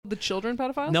the children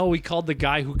pedophiles? No, we called the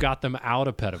guy who got them out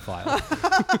a pedophile.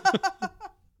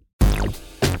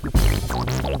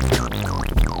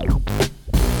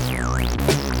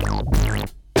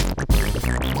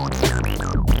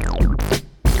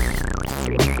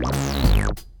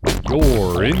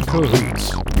 You're in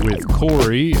cahoots with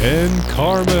Corey and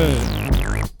Carmen.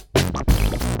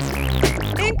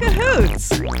 In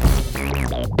cahoots. What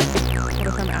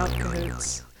if I'm out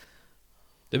cahoots?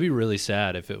 That'd be really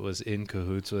sad if it was in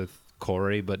cahoots with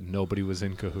Corey, but nobody was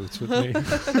in cahoots with me.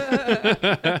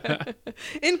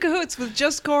 In cahoots with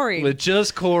just Corey. With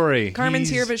just Corey. Carmen's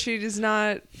here, but she is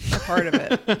not a part of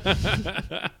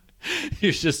it.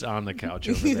 He's just on the couch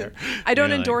over there. I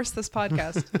don't endorse this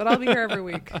podcast, but I'll be here every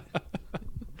week.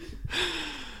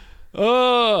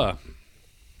 Oh,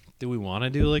 do we want to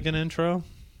do like an intro?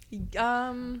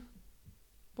 What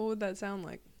would that sound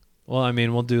like? Well, I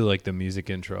mean, we'll do like the music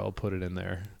intro. I'll put it in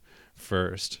there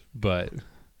first. But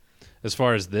as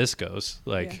far as this goes,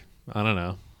 like, I don't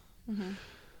know. Mm-hmm.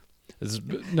 It's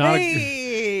not.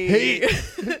 Hey!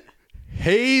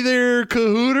 Hey there,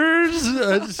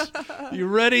 cahooters. You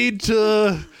ready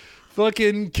to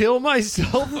fucking kill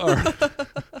myself?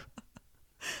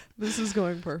 This is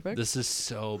going perfect. This is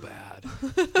so bad.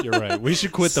 You're right. We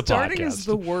should quit the podcast. Starting is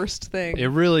the worst thing. It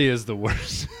really is the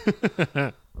worst.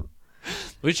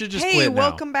 We should just quit now. Hey,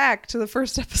 welcome back to the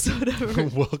first episode ever.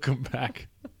 Welcome back.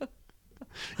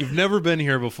 You've never been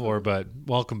here before, but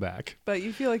welcome back. But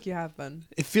you feel like you have been.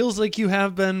 It feels like you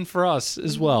have been for us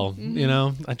as well. Mm-hmm. You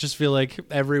know, I just feel like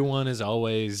everyone is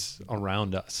always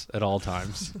around us at all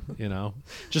times, you know,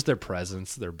 just their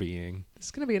presence, their being.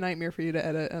 It's going to be a nightmare for you to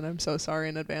edit, and I'm so sorry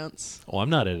in advance. Oh, I'm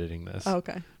not editing this. Oh,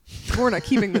 okay. We're not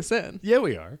keeping this in. Yeah,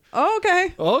 we are. Oh,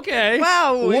 okay. Okay.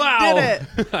 Wow. We did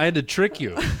it. I had to trick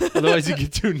you. Otherwise you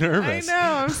get too nervous. I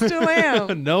know. I still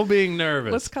am. No being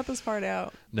nervous. Let's cut this part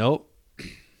out. Nope.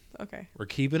 Okay. We're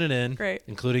keeping it in. Great.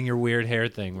 Including your weird hair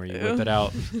thing where you whip it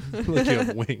out like you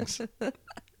have wings.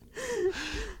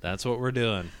 That's what we're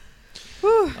doing.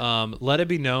 Let it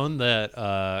be known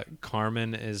that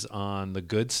Carmen is on the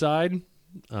good side,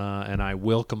 and I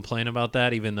will complain about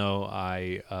that, even though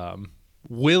I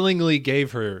willingly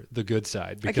gave her the good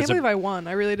side. I can't believe I won.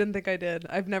 I really didn't think I did.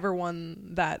 I've never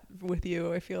won that with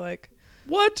you, I feel like.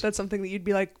 What? That's something that you'd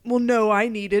be like, well, no, I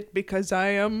need it because I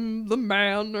am the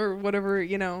man or whatever,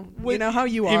 you know. You know how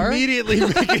you are? Immediately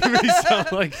making me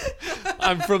sound like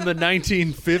I'm from the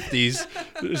 1950s.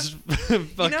 There's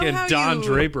fucking Don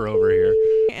Draper over here.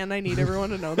 And I need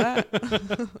everyone to know that.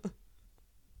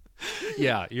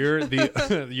 Yeah,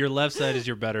 your left side is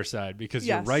your better side because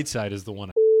your right side is the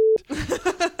one.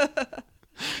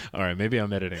 All right, maybe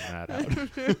I'm editing that out.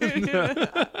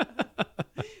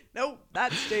 Nope,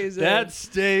 that stays in. That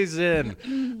stays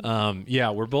in.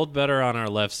 Yeah, we're both better on our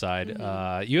left side.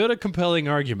 You had a compelling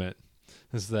argument,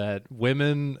 is that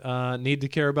women need to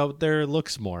care about their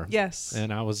looks more. Yes.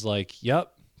 And I was like,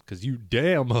 yep, because you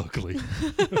damn ugly.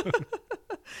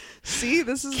 See,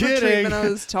 this is kidding. the treatment I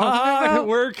was talking about.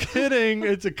 We're kidding.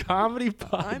 It's a comedy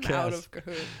podcast. I'm out of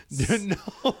cahoots.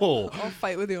 No. I'll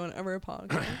fight with you on every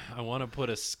podcast. I want to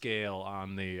put a scale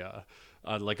on the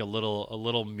like a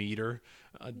little meter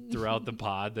throughout the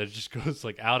pod that just goes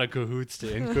like out of cahoots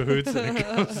to in cahoots, and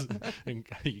it goes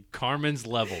in Carmen's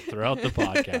level throughout the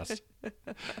podcast.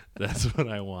 That's what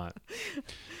I want.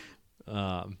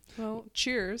 Well,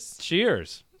 cheers.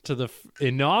 Cheers to the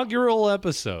inaugural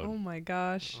episode. Oh my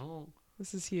gosh.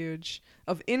 This is huge.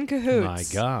 Of In Cahoots. My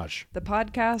gosh. The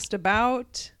podcast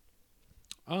about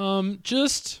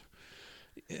just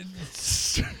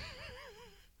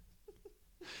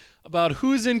about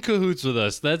who's in cahoots with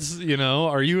us. That's,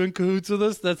 are you in cahoots with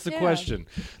us? That's the question.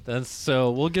 So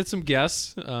we'll get some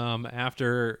guests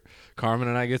after Carmen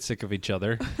and I get sick of each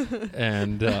other.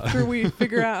 And after we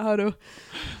figure out how to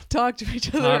talk to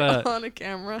each other on a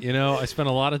camera. I spent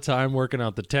a lot of time working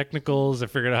out the technicals. I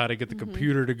figured out how to get the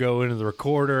computer to go into the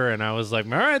recorder. And I was like,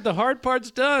 all right, the hard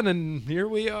part's done. And here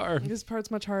we are. This part's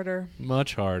much harder.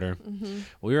 Much harder. Mm-hmm.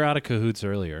 We were out of cahoots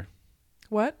earlier.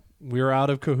 What? We were out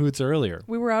of cahoots earlier.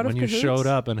 We were out of cahoots? When you showed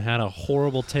up and had a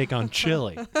horrible take on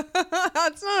chili.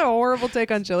 That's not a horrible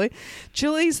take on chili.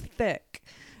 Chili's thick.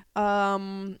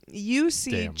 You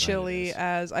see chili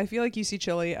as, I feel like you see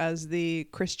chili as the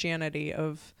Christianity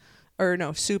of, or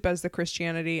no, soup as the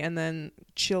Christianity, and then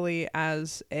chili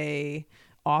as a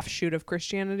offshoot of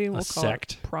Christianity. We'll call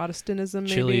sect. It Protestantism,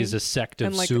 maybe. Chili is a sect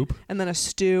of soup. And then a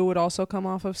stew would also come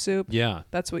off of soup. Yeah.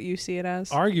 That's what you see it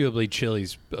as? Arguably,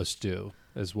 chili's a stew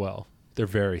as well. They're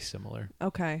very similar.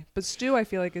 Okay. But stew, I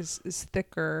feel like, is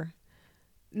thicker.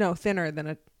 No, thinner than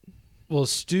a... Well,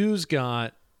 stew's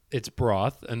got its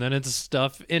broth, and then it's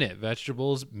stuff in it.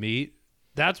 Vegetables, meat,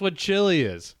 That's what chili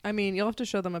is. I mean, you'll have to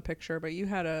show them a picture, but you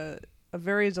had a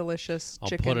very delicious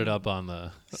chicken. I'll put it up on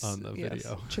the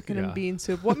video. Chicken and bean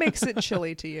soup. What makes it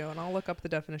chili to you? And I'll look up the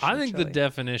definition. I think the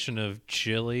definition of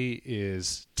chili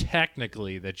is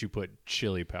technically that you put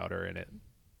chili powder in it.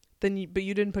 But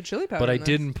you didn't put chili powder. But I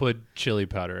didn't put chili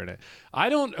powder in it. I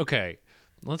don't. Okay,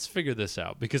 let's figure this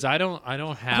out because I don't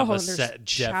have a set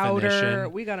chowder.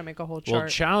 definition. We got to make a whole chart. Well,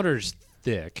 chowder's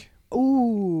thick.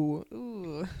 Ooh.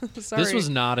 Sorry. This was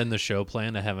not in the show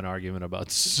plan to have an argument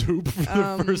about soup for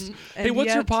the first. Hey,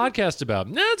 what's your podcast about?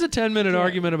 Nah, it's a 10-minute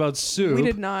argument about soup. We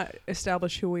did not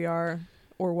establish who we are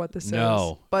or what this is.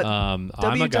 No, but I'm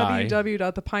a guy.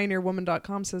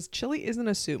 www.thepioneerwoman.com says chili isn't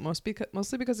a soup,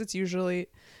 mostly because it usually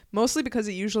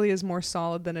is more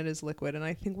solid than it is liquid, and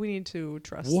I think we need to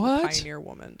trust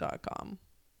thepioneerwoman.com.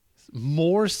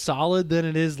 More solid than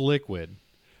it is liquid.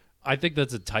 I think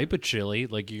that's a type of chili.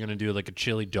 Like you're gonna do like a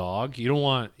chili dog. You don't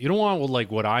want like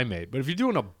what I made. But if you're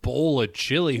doing a bowl of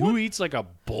chili, who eats like a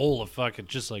bowl of fucking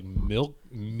just like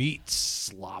meat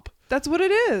slop? That's what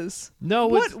it is. No,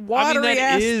 what watery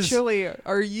ass chili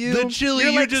are you? The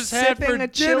chili you just had for dinner.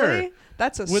 Chili?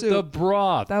 That's a with soup. the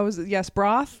broth. That was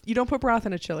broth. You don't put broth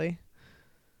in a chili.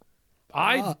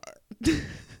 Oh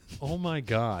my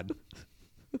God.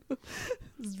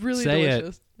 It's really Say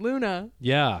delicious. It. Luna.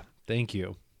 Yeah, thank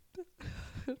you.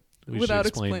 Without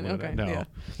explaining. Okay, no, yeah.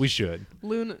 We should.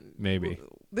 Luna. Maybe.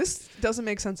 This doesn't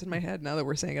make sense in my head now that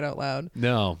we're saying it out loud.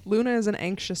 No. Luna is an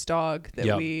anxious dog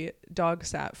that we dog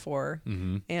sat for.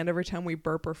 Mm-hmm. And every time we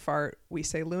burp or fart, we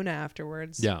say Luna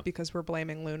afterwards. Yeah. Because we're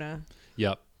blaming Luna.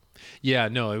 Yep. Yeah,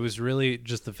 no, it was really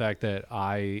just the fact that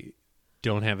I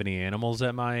don't have any animals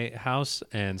at my house.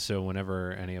 And so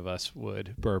whenever any of us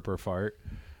would burp or fart,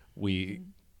 we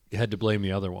had to blame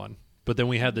the other one. But then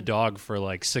we had the dog for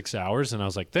like 6 hours, and I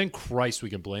was like, thank Christ we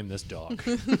can blame this dog.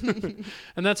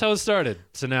 And that's how it started.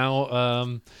 So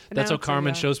now that's how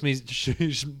Carmen shows me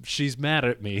she's mad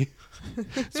at me.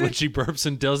 It's when she burps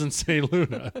and doesn't say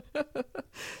Luna.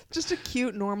 Just a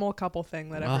cute, normal couple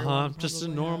thing that everyone just a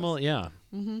normal, has. Yeah.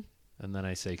 Mm-hmm. And then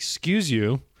I say, excuse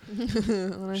you.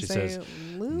 And she say, says,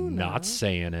 Luna. not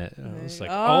saying it. And I was like,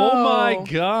 oh my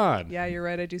God. Yeah, you're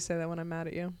right. I do say that when I'm mad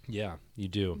at you. Yeah, you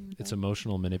do. Okay. It's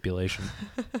emotional manipulation.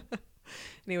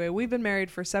 Anyway, we've been married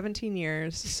for 17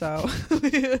 years, so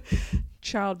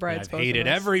child brides. I've hated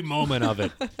every moment of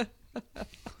it.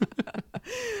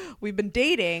 We've been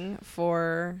dating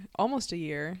for almost a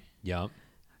year. Yep.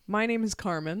 My name is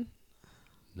Carmen.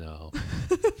 No.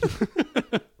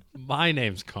 My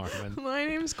name's Carmen. My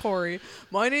name's Corey.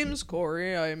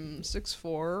 I'm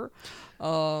 6'4".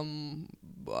 And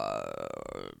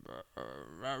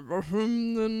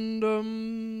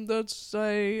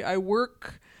I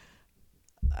work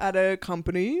at a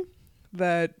company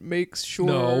that makes sure.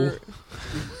 No.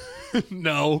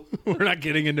 No, we're not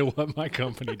getting into what my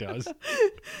company does.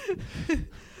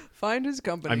 Find his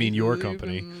company. I mean, your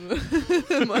company.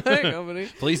 My company.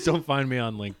 Please don't find me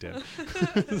on LinkedIn.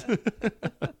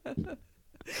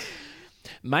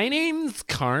 My name's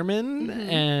Carmen,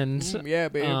 and yeah,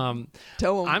 babe.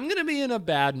 Tell him. I'm gonna be in a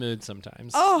bad mood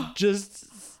sometimes. Oh, just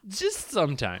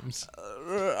sometimes.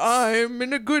 I'm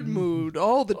in a good mood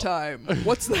all the time.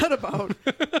 What's that about?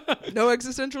 No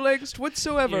existential angst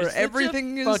whatsoever.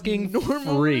 Everything is fucking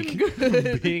normal.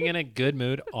 Freak. Being in a good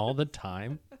mood all the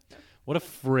time. What a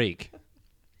freak.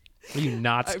 Are you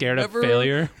not scared of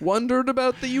failure? Wondered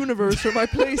about the universe or my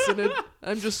place in it.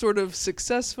 I'm just sort of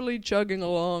successfully chugging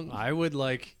along. I would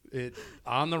like it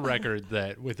on the record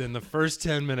that within the first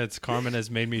 10 minutes, Carmen has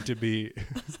made me to be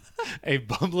a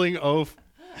bumbling oaf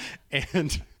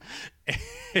and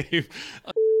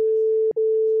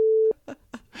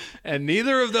and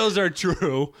neither of those are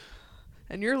true.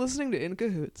 And you're listening to In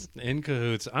Cahoots. In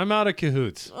Cahoots. I'm out of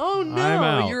cahoots. Oh, no. I'm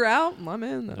out. You're out? I'm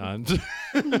in.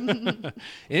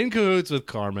 In Cahoots with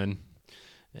Carmen.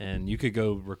 And you could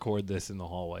go record this in the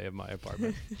hallway of my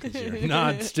apartment because you're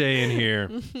not staying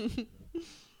here.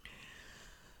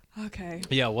 Okay.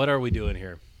 Yeah, what are we doing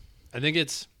here? I think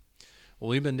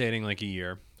we've been dating like a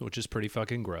year, which is pretty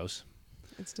fucking gross.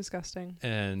 It's disgusting.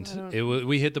 And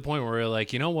we hit the point where we're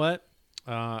like, you know what?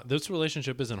 This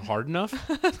relationship isn't hard enough.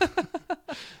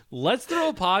 Let's throw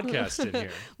a podcast in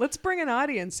here. Let's bring an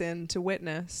audience in to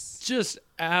witness. Just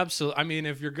absolutely. I mean,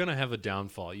 if you're going to have a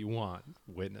downfall, you want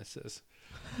witnesses.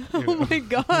 Oh my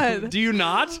God. Do you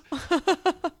not?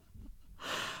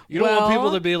 You don't want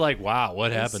people to be like, wow,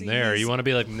 what happened there? You want to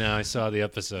be like, no, I saw the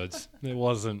episodes. It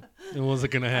wasn't going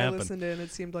to happen. I listened in.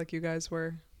 It seemed like you guys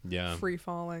were free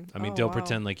falling. I mean, don't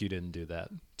pretend like you didn't do that.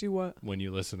 Do what? When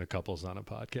you listen to couples on a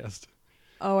podcast.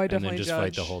 Oh, I and definitely then just judge.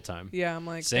 fight the whole time. Yeah, I'm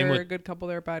like, Same they're with a good couple,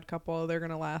 they're a bad couple, they're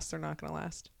gonna last, they're not gonna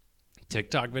last.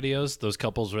 TikTok videos, those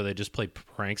couples where they just play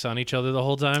pranks on each other the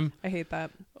whole time. I hate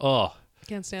that. Oh,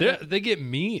 Can't stand it. they get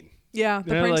mean. Yeah, the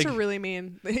They're pranks like- are really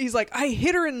mean. He's like, I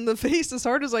hit her in the face as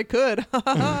hard as I could. Isn't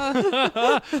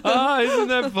that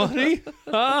funny?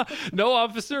 No,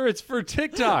 officer, it's for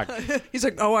TikTok. He's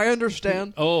like, oh, I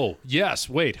understand. Oh, yes.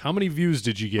 Wait, how many views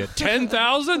did you get?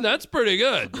 10,000? That's pretty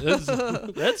good.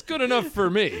 That's good enough for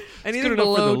me. Anything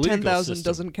below 10,000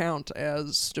 doesn't count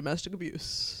as domestic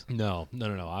abuse. No.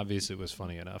 Obviously, it was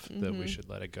funny enough that we should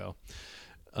let it go.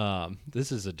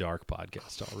 This is a dark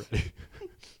podcast already.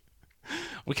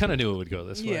 We kind of knew it would go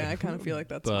this way. Yeah, I kind of feel like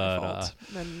that's my fault.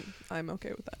 And I'm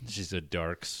okay with that. She's a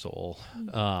dark soul.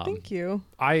 Thank you.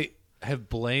 I have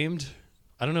blamed,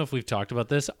 I don't know if we've talked about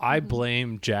this, I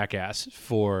blame Jackass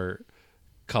for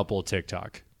couple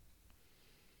TikTok.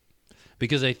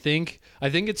 Because I think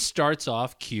it starts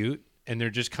off cute and they're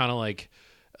just kind of like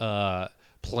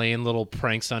playing little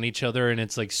pranks on each other and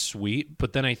it's like sweet.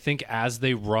 But then I think as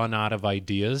they run out of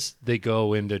ideas, they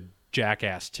go into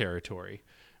Jackass territory.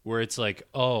 Where it's like,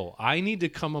 oh, I need to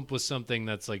come up with something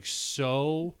that's like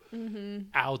so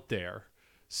out there,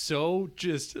 so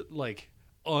just like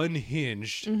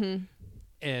unhinged.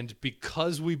 And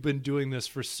because we've been doing this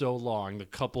for so long, the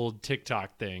coupled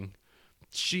TikTok thing,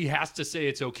 she has to say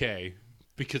it's okay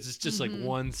because it's just like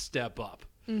one step up.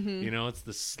 You know, it's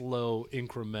the slow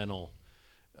incremental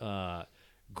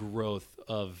growth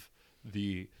of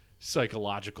the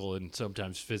psychological and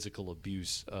sometimes physical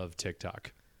abuse of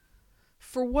TikTok.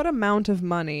 For what amount of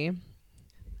money?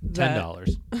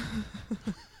 $10.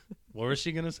 What was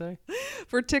she gonna say?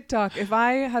 For TikTok, if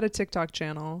I had a TikTok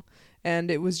channel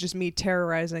and it was just me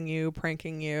terrorizing you,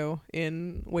 pranking you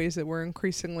in ways that were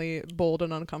increasingly bold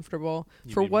and uncomfortable,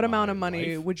 for what amount of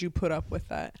money would you put up with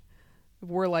that? If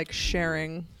we're like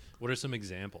sharing. What are some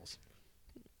examples?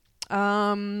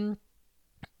 You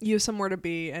have somewhere to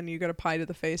be and you got a pie to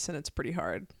the face and it's pretty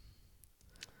hard.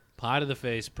 Pie to the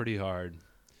face, pretty hard.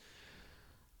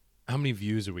 How many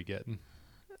views are we getting?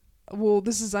 Well,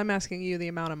 I'm asking you the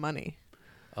amount of money.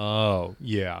 Oh,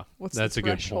 yeah. That's a the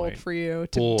good threshold point. for you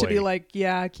to be like,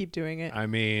 yeah, keep doing it? I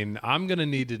mean, I'm going to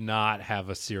need to not have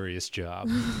a serious job.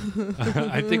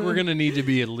 I think we're going to need to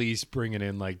be at least bringing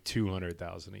in like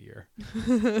 $200,000 a year.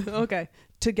 Okay.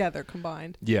 Together,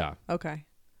 combined. Yeah. Okay.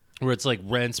 Where it's like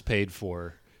rent's paid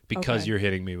for because you're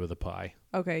hitting me with a pie.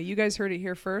 Okay, you guys heard it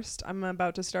here first. I'm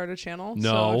about to start a channel.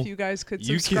 No. So if you guys could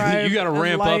subscribe. You got to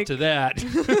ramp up to that.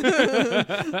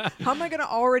 How am I going to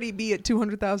already be at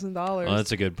 $200,000? Oh,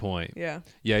 that's a good point. Yeah.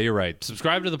 Yeah, you're right.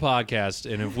 Subscribe to the podcast,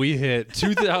 and if we hit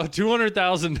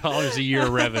 $200,000 a year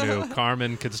revenue,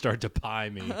 Carmen could start to pie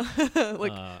me.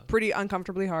 Pretty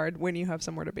uncomfortably hard when you have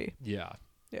somewhere to be. Yeah.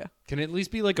 Yeah. Can it at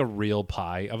least be like a real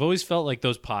pie? I've always felt like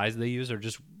those pies they use are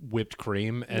just whipped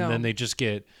cream, and then they just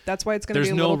get... That's why it's going to be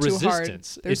a little too hard.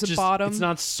 There's a bottom. It's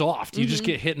not soft. You just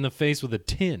get hit in the face with a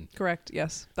tin. Correct,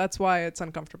 yes. That's why it's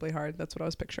uncomfortably hard. That's what I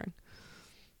was picturing.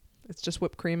 It's just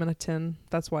whipped cream in a tin.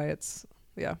 That's why it's...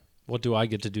 Yeah. What do I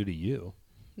get to do to you?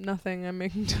 Nothing. I'm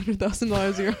making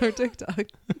 $200,000 a year on TikTok.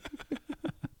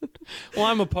 Well,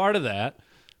 I'm a part of that.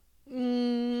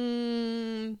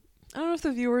 I don't know if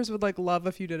the viewers would love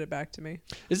if you did it back to me.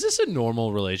 Is this a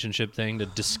normal relationship thing to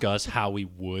discuss how we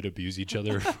would abuse each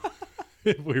other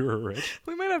if we were rich?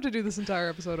 We might have to do this entire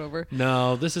episode over.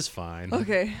 No, this is fine.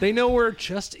 Okay. They know we're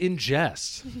just in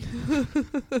jest.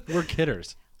 We're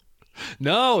kidders.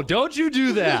 No, don't you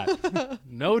do that.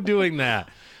 No doing that.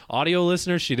 Audio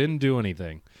listeners, she didn't do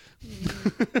anything.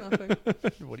 Nothing.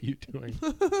 What are you doing?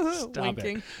 Stop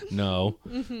Winking. it. No.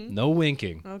 No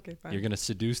winking. Okay, fine. You're going to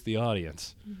seduce the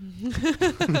audience.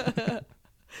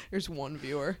 There's one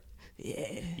viewer.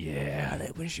 Yeah. I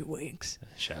like when she winks.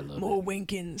 More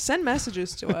winking. Send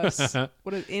messages to us.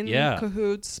 What is In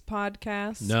Cahoots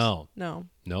podcast? No.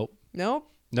 Nope.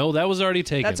 No, that was already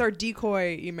taken. That's our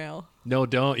decoy email. No,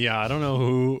 don't. Yeah, I don't know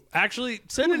who. Actually,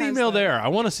 send an email there. I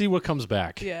want to see what comes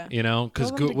back. Yeah. You know,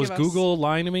 because was Google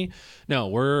lying to me? No,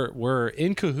 we're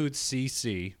In Cahoots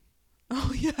CC.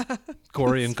 Oh yeah.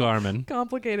 Corey and Carmen.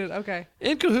 Complicated. Okay.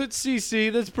 In Cahoots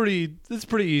CC. That's pretty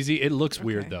easy. It looks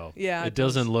weird though. Yeah. It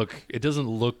doesn't look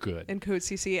good. In Cahoots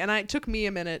CC, and it took me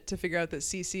a minute to figure out that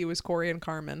CC was Corey and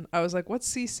Carmen. I was like, what's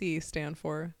CC stand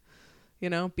for? You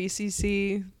know,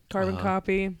 BCC, carbon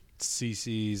copy.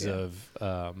 CCs of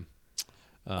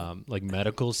like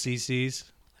medical CCs.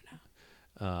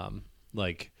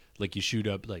 Like you shoot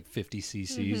up like 50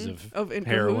 cc's of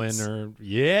heroin cahoots. or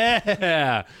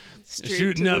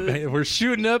we're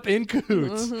shooting up In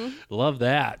Cahoots. Love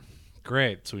that.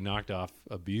 Great. So we knocked off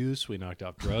abuse. We knocked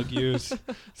off drug use.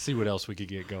 See what else we could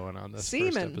get going on this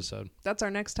first episode. That's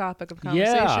our next topic of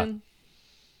conversation.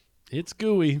 Yeah. It's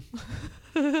gooey.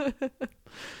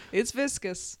 It's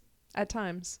viscous at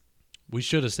times. We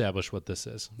should establish what this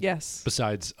is. Yes.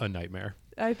 Besides a nightmare.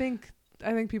 I think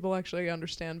people actually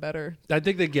understand better. I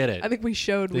think they get it. I think we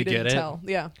showed we didn't tell.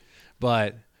 Yeah.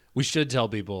 But we should tell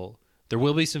people there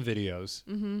will be some videos.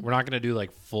 Mm-hmm. We're not going to do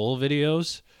like full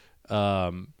videos.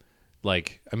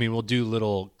 We'll do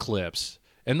little clips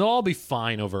and they'll all be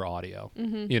fine over audio.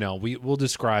 Mm-hmm. You know, we'll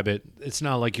describe it. It's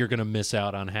not like you're going to miss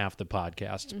out on half the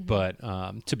podcast, mm-hmm.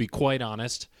 but to be quite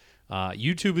honest,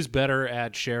 YouTube is better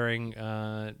at sharing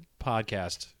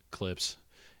podcast clips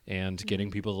and mm-hmm.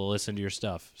 getting people to listen to your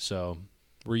stuff. So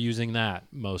we're using that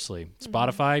mostly. Mm-hmm.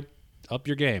 Spotify, up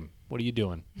your game. What are you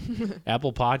doing?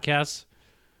 Apple Podcasts?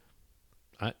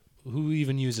 Who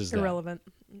even uses that? Irrelevant.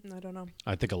 I don't know.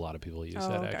 I think a lot of people use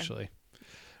that, okay. Actually.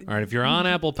 All right, if you're on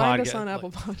Apple Podcasts. Find us on Apple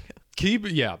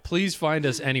Podcasts. Please find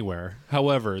us anywhere.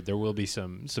 However, there will be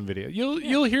some video.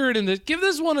 You'll hear it in the. Give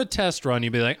this one a test run.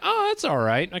 You'll be like, oh, that's all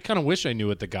right. I kind of wish I knew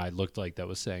what the guy looked like that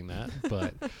was saying that.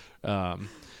 But,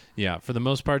 for the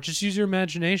most part, just use your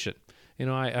imagination. You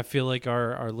know, I feel like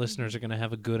our listeners are going to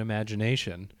have a good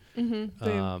imagination.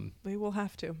 Mm-hmm. They will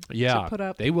have to. Yeah, to put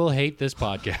up. They will hate this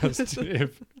podcast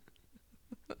if.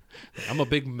 I'm a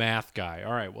big math guy.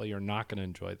 All right, well, you're not going to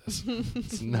enjoy this.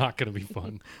 It's not going to be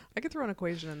fun. I could throw an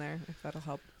equation in there if that'll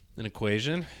help. An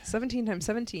equation? 17 times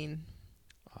 17.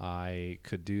 I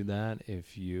could do that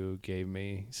if you gave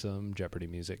me some Jeopardy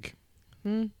music.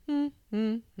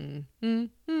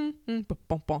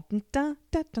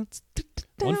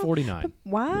 149.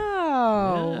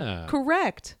 Wow. Yeah.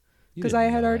 Correct. Because I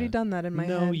had already done that in my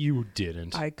head. No, you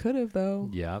didn't. I could have, though.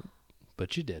 Yeah,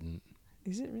 but you didn't.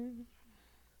 Is it really?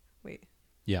 Wait.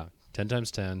 Yeah. 10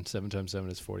 times 10, 7 times 7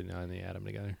 is 49. They add them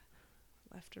together.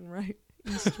 Left and right.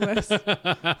 East, west. When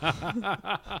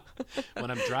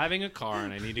I'm driving a car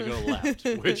and I need to go left,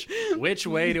 which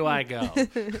way do I go?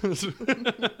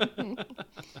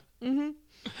 Mm-hmm.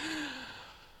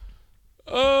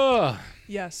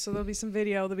 Yes, so there'll be some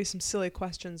video, there'll be some silly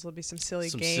questions, there'll be some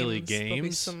silly games. There'll be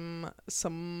some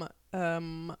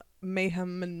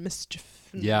mayhem and mischief.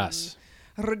 And yes.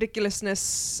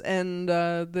 Ridiculousness and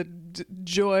the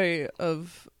joy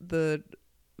of the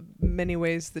many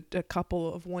ways that a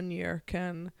couple of 1 year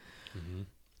can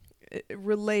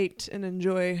relate and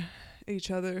enjoy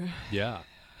each other. Yeah.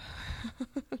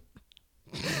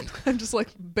 I'm just like,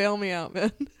 bail me out,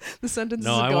 man. The sentence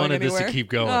isn't going anywhere. No, I wanted this to keep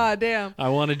going. Ah, damn. I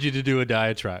wanted you to do a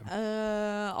diatribe.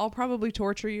 I'll probably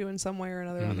torture you in some way or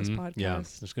another on this podcast. Yeah,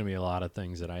 there's going to be a lot of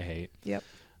things that I hate. Yep.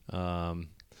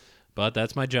 But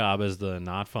that's my job as the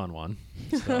not fun one.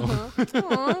 So.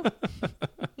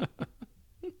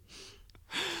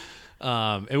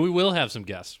 And we will have some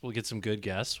guests. We'll get some good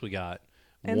guests. We got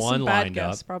and one some bad lined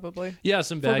guests, up. Probably. Yeah,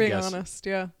 some bad guests. For being honest,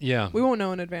 yeah. Yeah. We won't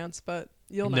know in advance, but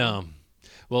you'll know. No.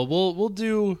 Well, we'll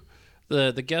do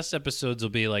the guest episodes will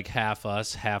be like half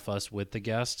us with the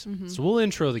guest. Mm-hmm. So we'll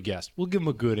intro the guest. We'll give them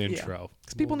a good intro.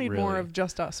 Because people need more of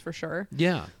just us for sure.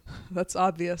 Yeah. That's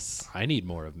obvious. I need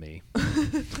more of me.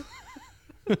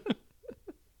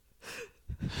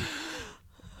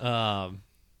 Yeah,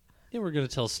 we're going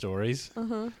to tell stories.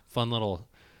 Fun little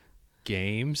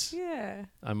games. Yeah.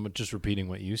 I'm just repeating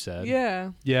what you said.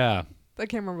 Yeah. Yeah. I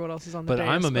can't remember what else is on the But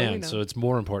I'm a man, so it's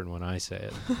more important when I say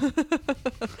it.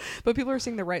 But people are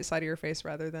seeing the right side of your face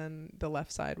rather than the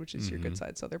left side, which is your good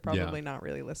side. So they're probably not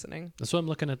really listening. That's why I'm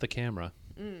looking at the camera.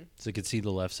 So you can see the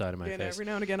left side of my face. Every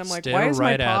now and again, I'm like, why is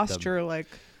my posture like...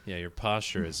 Yeah, your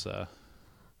posture is...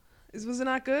 Was it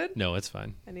not good? No, it's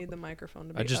fine. I need the microphone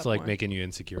to be I just up like more. Making you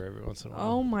insecure every once in a while.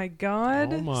 Oh my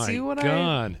god! Oh my See what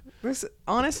god!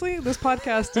 Honestly, this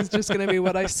podcast is just going to be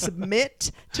what I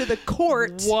submit to the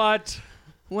court. What?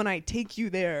 When I take you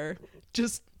there,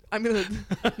 I'm gonna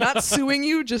not suing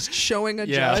you, just showing a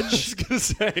judge. I was gonna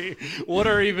say, what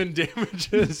are even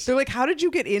damages? They're like, how did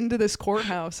you get into this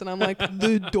courthouse? And I'm like,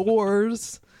 the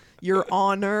doors, Your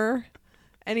Honor.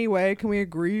 Anyway, can we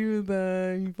agree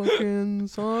that he fucking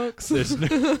sucks?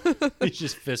 You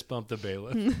just fist bump the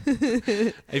bailiff.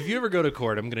 If you ever go to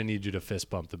court, I'm going to need you to fist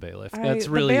bump the bailiff. That's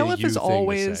really the bailiff a you is thing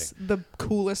always to say. the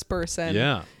coolest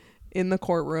person in the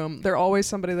courtroom. They're always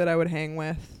somebody that I would hang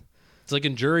with. It's like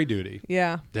in Jury Duty.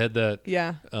 Yeah. They had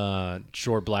that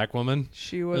short black woman.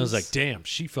 She was. I was like, damn,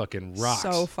 she fucking rocks.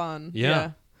 So fun.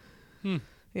 Yeah.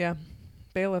 Yeah.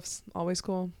 Bailiff's always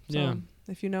cool. So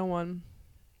if you know one,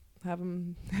 have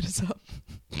them hit us up.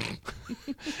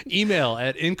 Email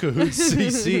at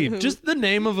incahootscc. Just the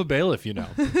name of a bailiff, you know.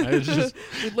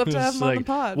 We'd love to have them on the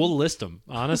pod. We'll list them.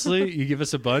 Honestly, you give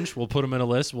us a bunch, we'll put them in a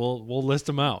list. We'll list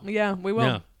them out. Yeah, we will.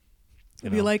 Yeah.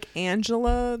 It'd be like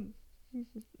Angela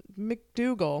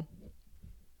McDougal,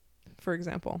 for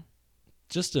example.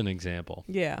 Just an example.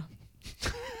 Yeah.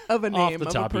 Of a name Off the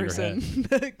of top a of your person head.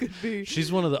 that could be.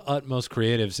 She's one of the utmost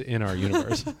creatives in our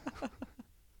universe.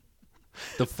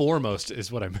 The foremost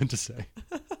is what I meant to say.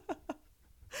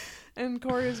 And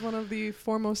Corey is one of the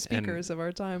foremost speakers of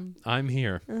our time. I'm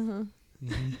here. Uh-huh.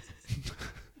 Mm-hmm.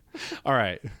 All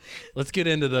right. Let's get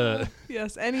into the...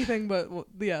 Yes, anything but...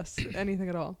 yes, anything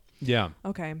at all. Yeah.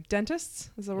 Okay.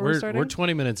 Dentists? Is that where we're starting? We're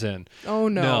 20 minutes in. Oh,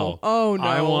 no. No. Oh, no.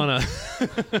 I want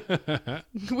to...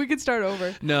 We could start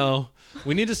over. No.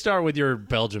 We need to start with your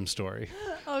Belgium story.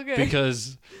 Okay.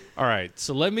 Because... All right.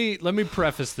 So let me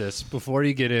preface this before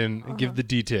you get in and give the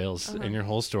details and your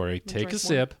whole story. Take a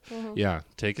sip. Yeah.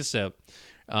 Take a sip.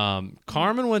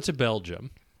 Carmen went to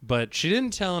Belgium. But she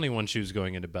didn't tell anyone she was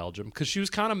going into Belgium because she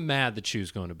was kind of mad that she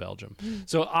was going to Belgium.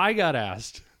 So I got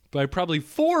asked by probably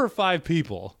 4 or 5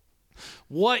 people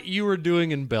what you were doing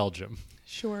in Belgium.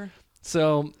 Sure.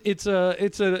 So it's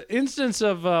an instance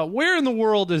of where in the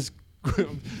world is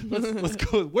let's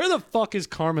go. Where the fuck is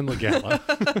Carmen Legala?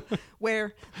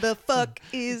 Where the fuck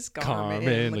is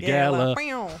Carmen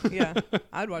Legala? Yeah,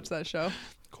 I'd watch that show.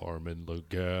 Carmen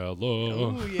Legala.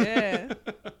 Oh yeah.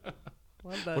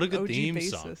 What a good OG theme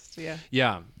bassist. song. Yeah.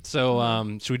 Yeah.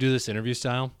 So should we do this interview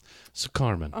style? So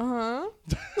Carmen.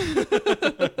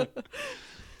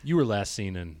 You were last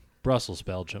seen in Brussels,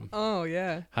 Belgium. Oh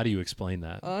yeah. How do you explain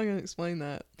that? I'm gonna explain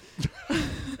that.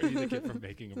 Are you the kid from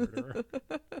Making a Murderer?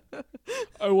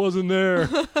 I wasn't there.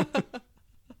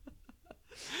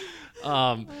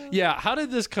 Yeah, how did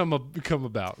this come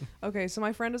about? Okay, so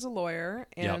my friend is a lawyer,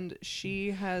 and she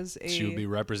has a... She will be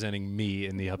representing me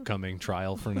in the upcoming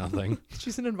trial for nothing.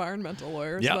 She's an environmental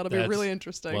lawyer, so that'll be really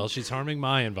interesting. Well, she's harming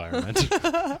my environment.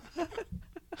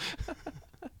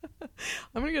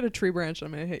 I'm going to get a tree branch,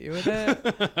 and I'm going to hit you with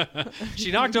it.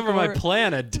 She knocked over my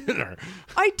plant at dinner.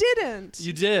 I didn't.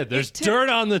 You did. There's dirt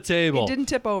on the table. It didn't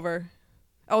tip over.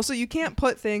 Also, you can't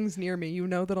put things near me. You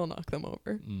know that I'll knock them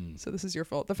over. So this is your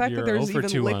fault. The fact that there's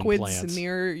even liquids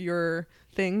near your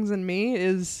things and me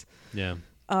is kind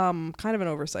of an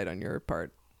oversight on your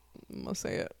part. I'll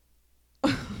say it.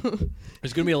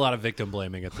 There's going to be a lot of victim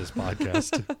blaming at this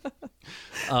podcast.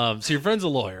 So your friend's a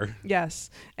lawyer. Yes.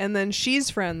 And then she's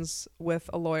friends with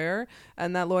a lawyer,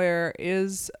 and that lawyer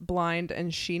is blind,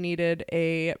 and she needed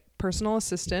a personal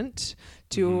assistant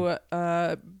to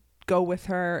go with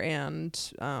her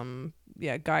and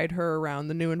guide her around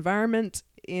the new environment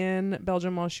in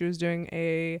Belgium while she was doing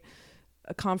a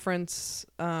conference.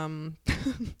 I'm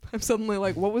suddenly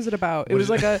like, what was it about? It was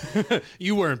like a...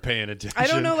 You weren't paying attention. I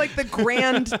don't know, like the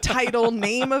grand title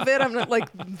name of it. I'm not like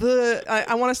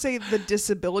I want to say the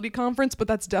disability conference, but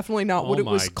that's definitely not what it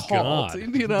was called.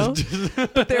 God. You know,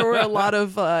 but there were a lot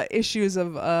of issues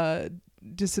of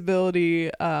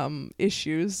disability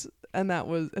issues. And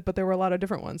but there were a lot of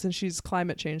different ones, and she's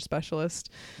climate change specialist.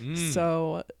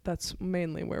 So that's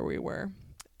mainly where we were.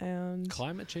 And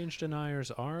climate change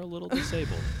deniers are a little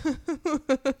disabled.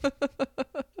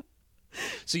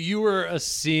 So you were a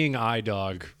seeing eye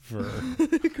dog for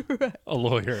a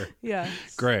lawyer. Yes.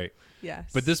 Great. Yes.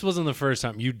 But this wasn't the first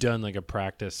time you'd done like a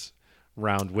practice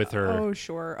round with her. Oh,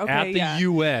 sure. Okay. At the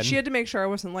UN. She had to make sure I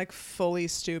wasn't like fully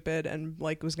stupid and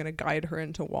like was going to guide her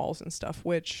into walls and stuff,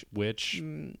 which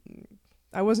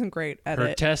I wasn't great at her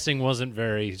it. testing wasn't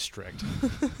very strict.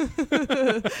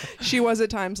 She was at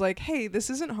times like, hey, this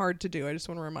isn't hard to do. I just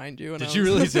want to remind you. And Did you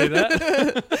really say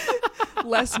that?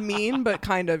 Less mean, but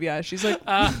kind of, yeah. She's like...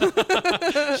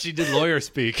 She did lawyer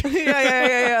speak.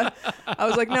 Yeah. I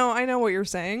was like, no, I know what you're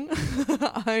saying.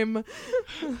 I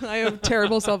have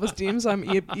terrible self-esteem, so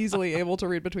I'm easily able to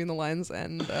read between the lines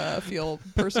and feel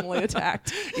personally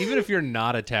attacked. Even if you're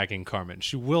not attacking Carmen,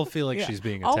 she will feel like she's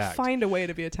being attacked. I'll find a way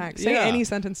to be attacked. Say any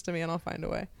sentence to me and I'll find a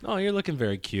way. Oh, you're looking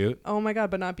very cute. Oh my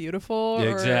God, but not beautiful? Yeah,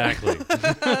 exactly.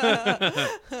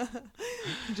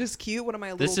 Just cute? What am I,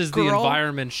 a little This is girl? the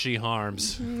environment she harms.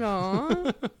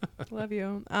 Aww. Love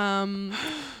you.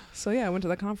 So yeah, I went to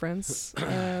the conference.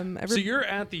 So you're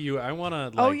at the UN. I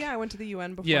want to. I went to the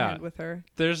UN beforehand with her.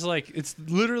 There's it's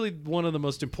literally one of the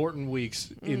most important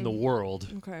weeks in the world.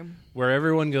 Okay. Where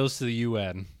everyone goes to the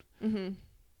UN. Mm-hmm.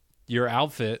 Your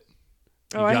outfit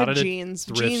Oh, I had jeans.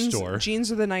 Thrift store.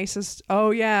 Jeans are the nicest.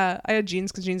 Oh yeah, I had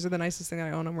jeans because jeans are the nicest thing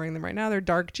I own. I'm wearing them right now. They're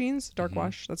dark jeans, dark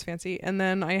wash. That's fancy. And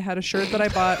then I had a shirt that I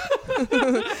bought.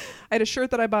 I had a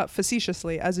shirt that I bought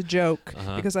facetiously as a joke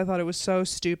because I thought it was so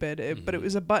stupid. But it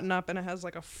was a button up and it has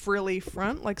like a frilly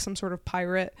front, like some sort of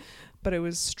pirate. But it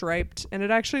was striped and it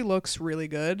actually looks really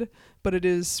good. But it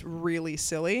is really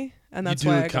silly. And that's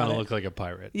why I got it. You do kind of look like a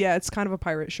pirate. Yeah, it's kind of a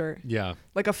pirate shirt. Yeah.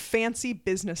 Like a fancy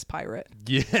business pirate.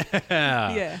 Yeah.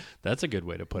 Yeah. That's a good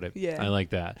way to put it. Yeah. I like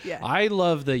that. Yeah. I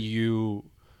love that you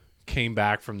came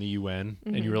back from the UN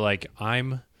and you were like,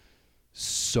 I'm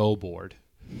so bored.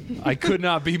 I could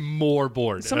not be more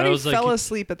bored. Somebody fell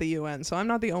asleep at the UN, so I'm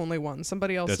not the only one.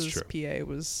 Somebody else's PA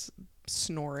was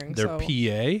snoring. Their PA?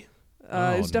 It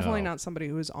was definitely not somebody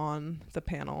who was on the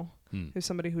panel. It was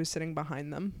somebody who was sitting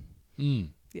behind them.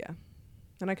 Yeah.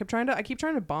 And I keep trying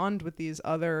to bond with these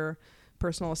other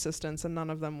personal assistants, and none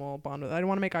of them will bond with. I don't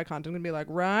want to make eye contact. I'm going to be like,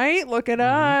 right, look at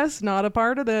us, not a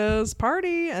part of this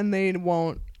party, and they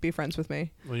won't be friends with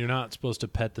me. Well, you're not supposed to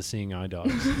pet the seeing eye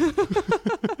dogs.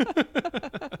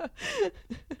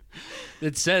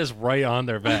 It says right on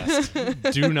their vest,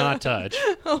 do not touch.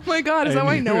 Oh my God, is that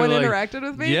why no one interacted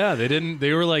with me? Yeah, they didn't.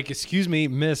 They were like, excuse me,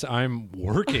 miss, I'm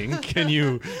working. Can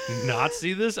you not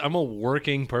see this? I'm a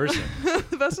working person.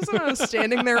 The best is when I was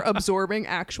standing there absorbing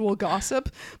actual gossip,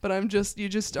 but you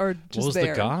just are just what was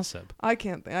there. The gossip? I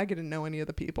didn't know any of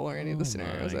the people or any of the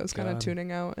scenarios. I was kind of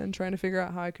tuning out and trying to figure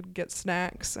out how I could get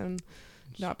snacks and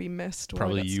not be missed.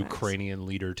 Probably Ukrainian snacks.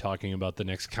 Leader talking about the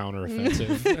next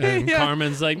counteroffensive. And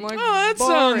Carmen's like, oh, that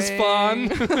boring.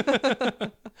 Sounds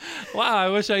fun. Wow, I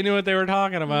wish I knew what they were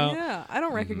talking about. Yeah, I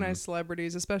don't recognize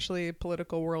celebrities, especially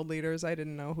political world leaders. I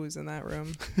didn't know who's in that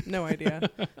room. No idea.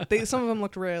 Some of them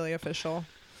looked really official,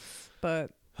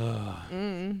 but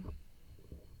So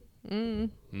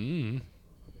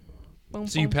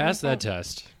you passed that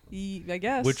test. I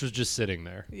guess. Which was just sitting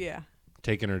there. Yeah.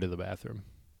 Taking her to the bathroom.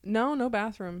 No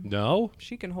bathroom. No?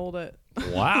 She can hold it.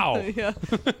 Wow. Yeah.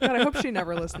 God, I hope she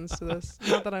never listens to this.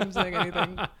 Not that I'm saying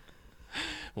anything.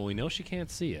 Well, we know she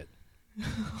can't see it.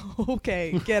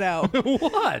 Okay, get out.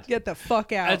 What? Get the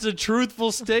fuck out. That's a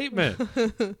truthful statement.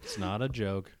 It's not a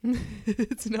joke.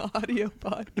 It's an audio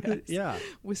podcast. Yeah.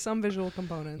 With some visual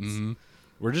components. Mm-hmm.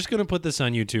 We're just going to put this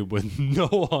on YouTube with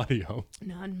no audio.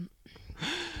 None.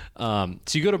 So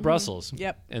you go to Brussels.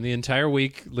 Yep. And the entire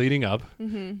week leading up,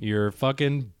 you're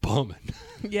fucking bumming.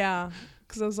 Yeah.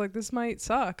 Because I was like, this might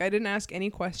suck. I didn't ask any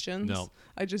questions. No.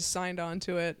 I just signed on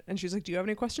to it. And she's like, do you have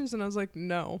any questions? And I was like,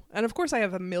 no. And of course I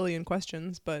have a million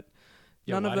questions, but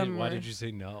none of them Why did you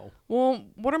say no? Well,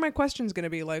 what are my questions going to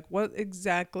be? Like, what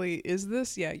exactly is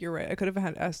this? Yeah, you're right. I could have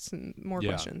asked some more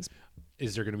questions.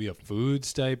 Is there going to be a food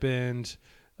stipend?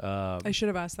 I should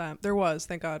have asked that. There was,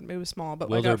 thank God. It was small, but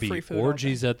will I got there free be food.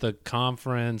 Orgies at the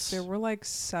conference? There were like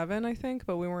 7, I think,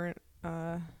 but we weren't.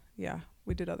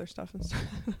 We did other stuff and stuff.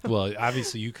 Well,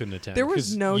 obviously you couldn't attend. There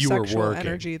was no sexual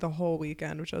energy the whole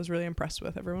weekend, which I was really impressed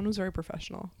with. Everyone was very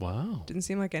professional. Wow. Didn't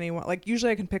seem like anyone. Like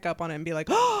usually I can pick up on it and be like,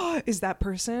 oh, is that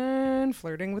person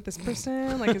flirting with this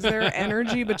person? Like, is there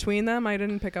energy between them? I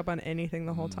didn't pick up on anything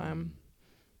the whole time.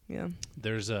 Yeah.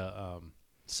 There's a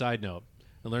side note.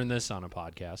 I learned this on a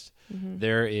podcast.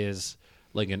 There is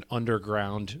like an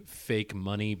underground fake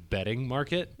money betting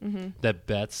market that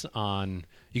bets on,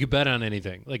 you could bet on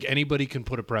anything. Like anybody can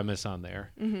put a premise on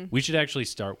there. We should actually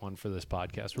start one for this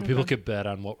podcast where people could bet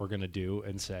on what we're going to do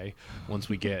and say once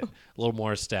we get a little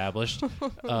more established.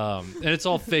 And it's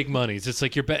all fake monies. It's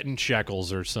like you're betting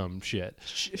shekels or some shit.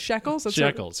 Shekels?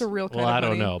 Shekels. It's a real kind of I money.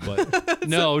 don't know, but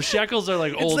no, shekels are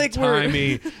like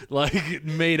old-timey, like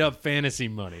made-up fantasy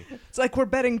money. It's like we're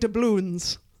betting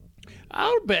doubloons.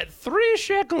 I'll bet 3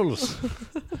 shekels.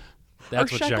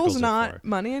 That's are what shekels not are for.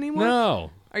 money anymore?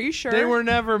 No. Are you sure? They were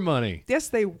never money. Yes,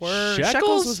 they were.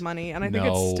 Shekels was money, and I think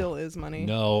it still is money.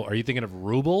 No. Are you thinking of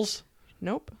rubles?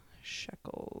 Nope.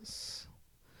 Shekels.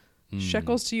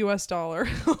 Shekels to US dollar.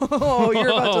 Oh, you're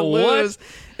about to lose.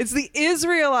 It's the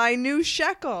Israeli new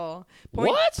shekel.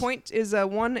 What? Point is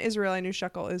 1 Israeli new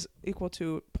shekel is equal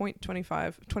to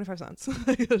 25 cents.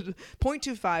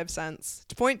 0.25 cents.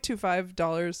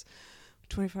 $0.25.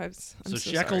 25. So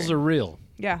shekels are real.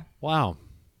 Yeah. Wow.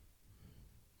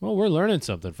 Well, we're learning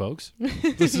something, folks. I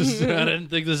didn't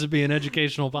think this would be an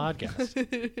educational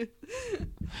podcast.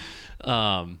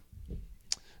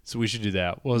 So we should do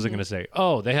that. What was I going to say?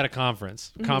 Oh, they had a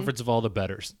conference. Conference of all the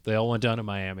bettors. They all went down to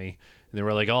Miami, and they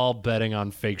were like all betting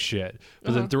on fake shit.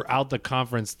 But then throughout the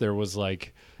conference, there was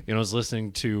like, I was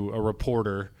listening to a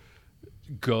reporter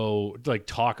go like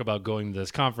talk about going to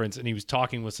this conference, and he was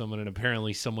talking with someone, and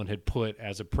apparently someone had put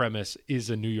as a premise, is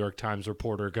a New York Times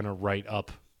reporter going to write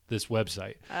up this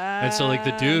website. And so like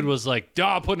the dude was like,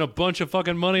 putting a bunch of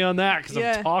fucking money on that because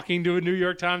I'm talking to a New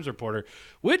York Times reporter,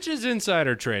 which is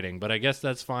insider trading. But I guess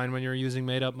that's fine when you're using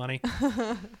made up money.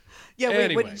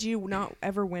 Wait, did you not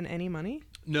ever win any money?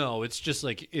 No, it's just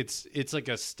like it's like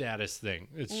a status thing.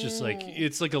 It's just like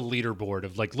it's like a leaderboard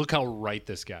of like, look how right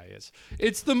this guy is.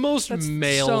 It's the most That's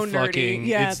male so fucking.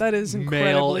 Yeah, that is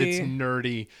male. incredibly. It's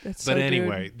nerdy. That's but so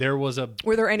anyway, good. there was a.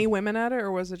 Were there any women at it,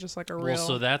 or was it just like a real? Well,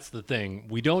 so that's the thing.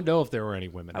 We don't know if there were any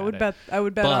women. I would bet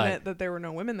on it that there were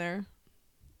no women there.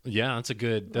 Yeah, that's a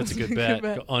good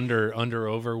bet. Under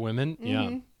over women.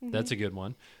 Yeah, that's a good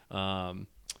one.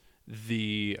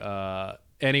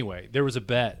 Anyway, there was a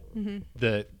bet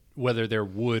that whether there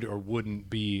would or wouldn't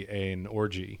be an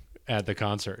orgy at the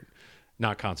conference.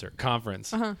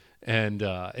 And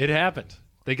it happened.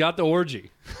 They got the orgy.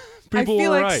 People I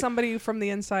feel were like right. somebody from the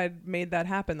inside made that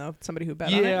happen, though. Somebody who bet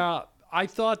on it. Yeah, I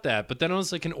thought that. But then I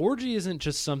was like, an orgy isn't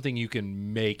just something you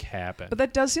can make happen. But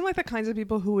that does seem like the kinds of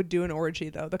people who would do an orgy,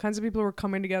 though. The kinds of people who are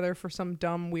coming together for some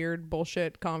dumb, weird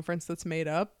bullshit conference that's made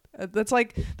up. That's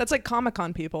like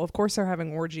Comic-Con people. Of course they're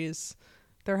having orgies.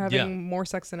 They're having more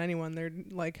sex than anyone. They're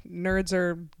like, nerds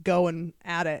are going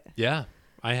at it. Yeah.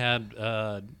 I had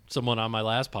someone on my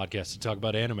last podcast to talk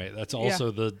about anime. That's also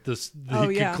the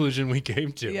conclusion we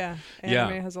came to. Yeah.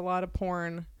 Anime has a lot of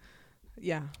porn.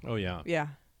 Yeah. Oh, yeah. Yeah.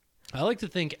 I like to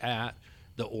think at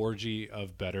the orgy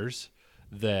of bettors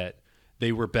that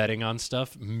they were betting on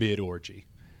stuff mid-orgy.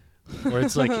 Where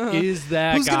it's like, is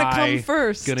that Who's guy gonna come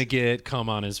first? Gonna get cum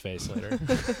on his face later?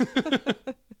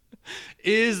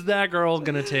 Is that girl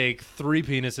gonna take 3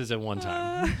 penises at one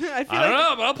time? I don't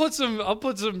know, but I'll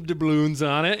put some doubloons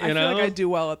on it. You know, feel like I do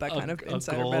well at that kind of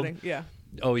insider betting. Yeah.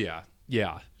 Oh yeah.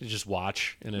 You just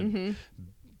watch and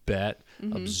bet,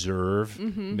 observe,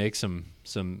 make some.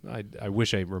 I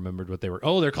wish I remembered what they were.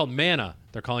 Oh, they're called mana.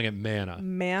 They're calling it mana.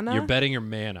 Mana. You're betting your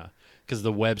mana. Because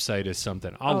the website is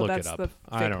something. I'll look it up. The fake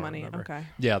I don't money. remember. Okay.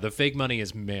 Yeah, the fake money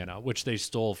is mana, which they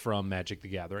stole from Magic the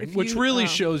Gathering, which really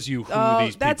shows you who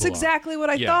these people that's exactly what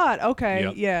I thought. Okay.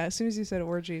 Yep. Yeah. As soon as you said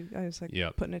orgy, I was like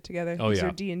putting it together. Oh, These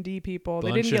are D&D people.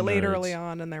 They didn't get laid early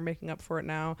on, and they're making up for it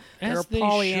now. They're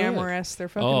polyamorous. They're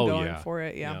fucking going for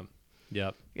it. Yeah.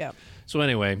 Yep. So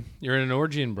anyway, you're in an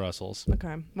orgy in Brussels.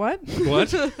 Okay. What?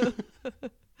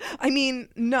 I mean,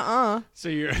 nuh-uh. So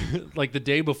you're like the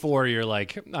day before, you're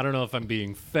like, I don't know if I'm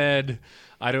being fed.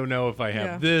 I don't know if I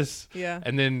have this. Yeah.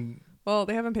 And then. Well,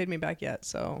 they haven't paid me back yet,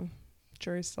 so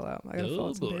jury's still out. I gotta fill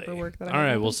out some paperwork. All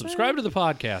right, well, subscribe to the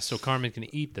podcast so Carmen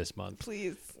can eat this month.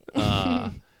 Please.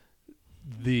 To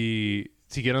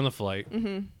get on the flight,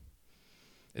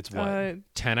 it's what,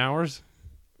 10 hours?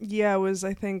 Yeah, it was,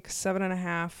 I think,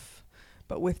 7.5,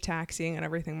 but with taxiing and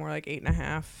everything, more like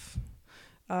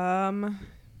 8.5.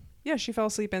 Yeah, she fell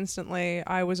asleep instantly.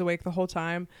 I was awake the whole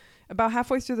time. About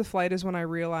halfway through the flight is when I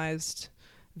realized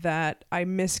that I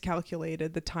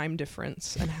miscalculated the time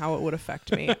difference and how it would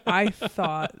affect me. I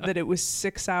thought that it was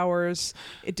 6 hours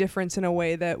difference in a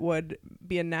way that would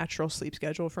be a natural sleep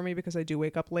schedule for me because I do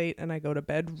wake up late and I go to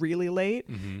bed really late.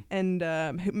 And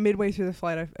midway through the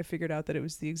flight, I figured out that it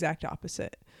was the exact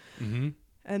opposite.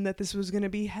 And that this was going to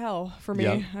be hell for me.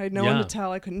 I had no one to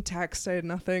tell. I couldn't text. I had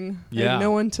nothing. I had no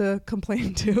one to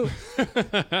complain to.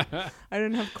 I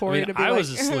didn't have Corey to be I was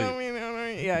asleep.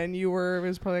 Yeah, and it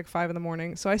was probably like 5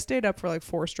 a.m. So I stayed up for like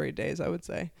 4 straight days, I would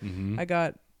say. I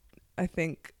got, I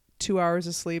think, 2 hours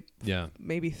of sleep. Yeah.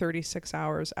 Maybe 36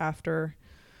 hours after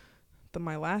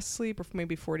my last sleep, or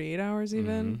maybe 48 hours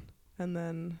even. And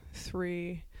then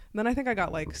 3... Then I think I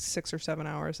got like 6 or 7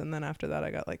 hours, and then after that I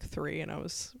got like 3, and I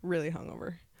was really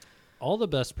hungover. All the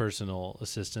best personal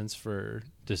assistants for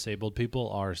disabled people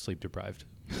are sleep deprived.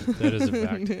 That is a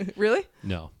fact. Really?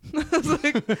 No. I was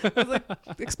like,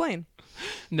 explain.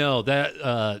 No,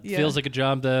 that feels like a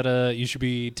job that you should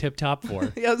be tip top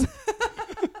for. Yes.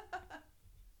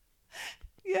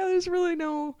 Yeah, there's really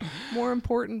no more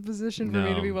important position for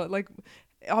me to be like.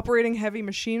 Operating heavy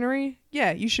machinery,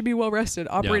 you should be well rested.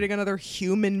 Operating another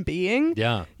human being,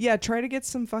 try to get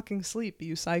some fucking sleep,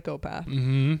 you psychopath.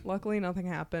 Luckily, nothing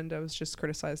happened. I was just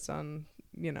criticized on,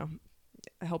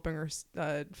 helping her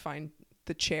find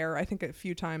the chair. I think a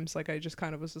few times, like I just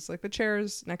kind of was just like, the chair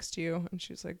is next to you, and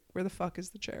she's like, where the fuck is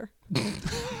the chair?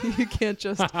 You can't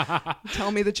just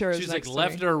tell me the chair is next to me. She's like,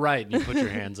 left or right, and you put your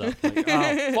hands up. Like,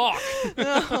 oh fuck.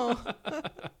 No.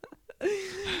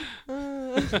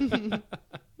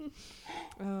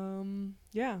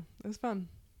 Yeah, it was fun.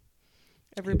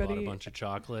 Everybody bought a bunch of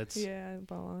chocolates. Yeah, I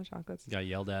bought a lot of chocolates. Got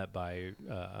yelled at by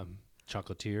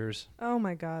chocolatiers. Oh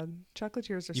my God,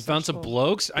 chocolatiers are. You found some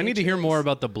blokes? I need to hear more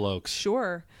about the blokes.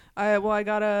 Sure. I went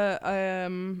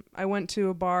to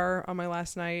a bar on my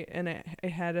last night, and it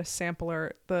had a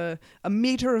sampler, a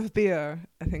meter of beer,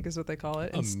 I think is what they call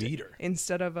it. A meter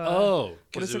instead of a. Oh,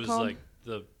 because it was called? like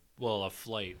a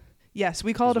flight. Yes,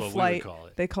 we call it a flight. Call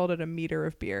it. They called it a meter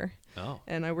of beer. Oh.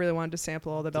 And I really wanted to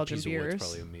sample all the Belgian piece of beers. wood's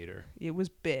probably a meter. It was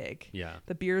big. Yeah.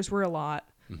 The beers were a lot.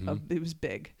 Mm-hmm. It was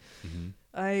big.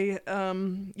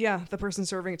 Mm-hmm. The person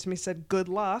serving it to me said, "Good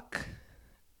luck."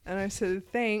 And I said,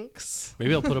 "Thanks."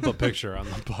 Maybe I'll put up a picture on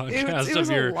the podcast it was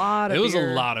of your. A lot of it was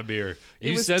beer. a lot of beer.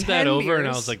 You was sent that over, beers. and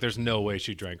I was like, "There's no way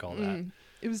she drank all that."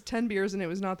 It was 10 beers, and it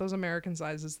was not those American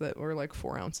sizes that were like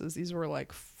 4 ounces. These were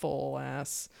like full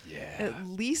ass. Yeah. At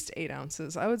least 8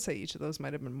 ounces. I would say each of those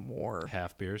might have been more.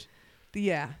 Half beers.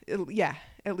 Yeah.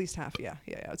 At least half. Yeah.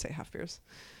 I would say half beers.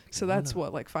 So that's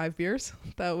what, like 5 beers?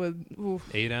 That would. Oof.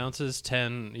 8 ounces,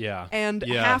 10. Yeah. And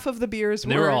half of the beers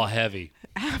they were all heavy.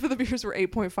 Half of the beers were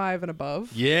 8.5 and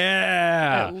above.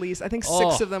 Yeah. At least. I think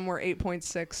 6 of them were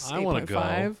 8.6,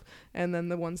 8.5. And then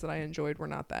the ones that I enjoyed were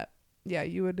not that. Yeah,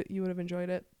 you would have enjoyed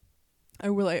it. I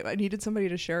needed somebody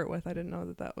to share it with. I didn't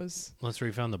know that was. That's where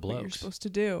you found the blokes. What you're supposed to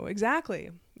do. Exactly.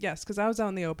 Yes, because I was out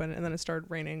in the open, and then it started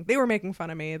raining. They were making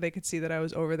fun of me. They could see that I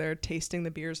was over there tasting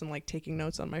the beers and like taking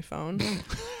notes on my phone.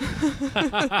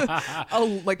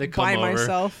 Oh, like by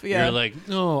myself. Yeah. You're like,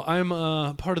 no,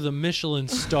 I'm part of the Michelin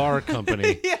star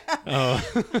company. Yeah. Oh.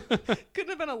 Couldn't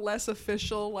have been a less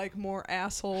official, like more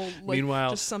asshole. Like,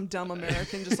 meanwhile, just some dumb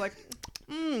American, just like.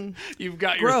 You've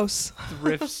got gross.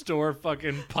 Your thrift store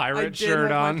fucking pirate shirt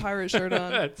shirt on. My pirate shirt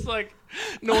on. It's like,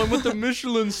 no, I'm with the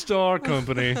Michelin star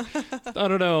company. I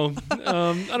don't know. I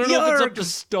don't know if it's up to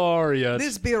star yet.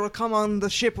 This beer will come on the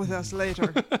ship with us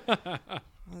later. I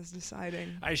was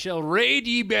deciding. I shall raid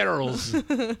ye barrels.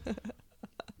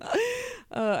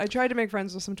 I tried to make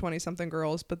friends with some 20-something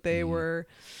girls, but they were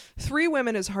 3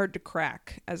 women is hard to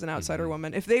crack as an outsider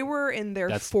woman. If they were in their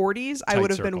 40s, I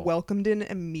would have been welcomed in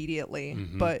immediately.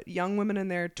 But young women in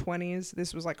their 20s,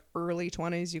 this was like early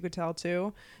 20s, you could tell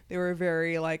too. They were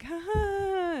very like,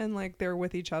 ha, and like they're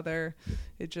with each other.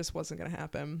 It just wasn't going to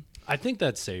happen. I think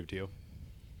that saved you.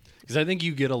 Because I think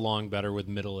you get along better with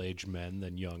middle-aged men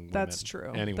than young women. That's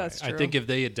true. Anyway, that's true. I think if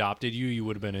they adopted you, you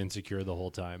would have been insecure the whole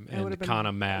time and kind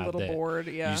of mad a little bored.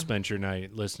 Yeah. You spent your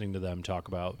night listening to them talk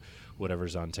about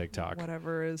whatever's on TikTok.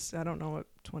 Whatever is, I don't know what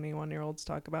 21-year-olds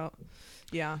talk about.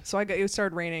 Yeah. So it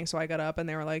started raining, so I got up and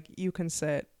they were like, "You can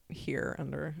sit here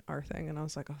under our thing," and I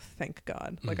was like, "Oh, thank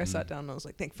God." Like I sat down and I was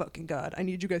like, "Thank fucking God. I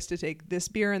need you guys to take this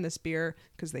beer and this beer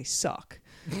because they suck."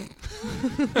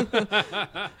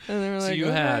 And they were like, so you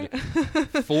had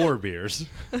 4 beers.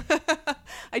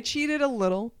 I cheated a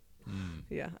little.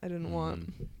 Yeah, I did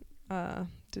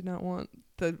not want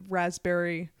the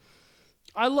raspberry.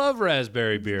 I love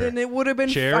raspberry beer. Then it would have been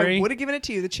cherry. I would have given it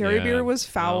to you. The cherry beer was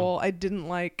foul. I didn't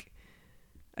like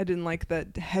the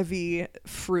heavy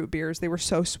fruit beers. They were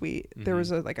so sweet. There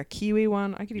was a kiwi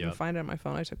one. I could even find it on my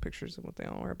phone. I took pictures of what they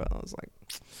all were, but I was like,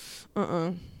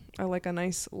 I like a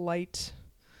nice light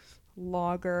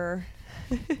lager.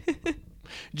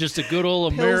 Just a good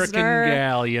old American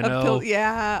gal, you know.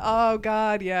 Yeah. Oh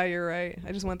God. Yeah, you're right.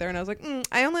 I just went there and I was like,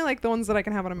 I only like the ones that I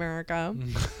can have in America.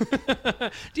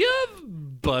 Do you have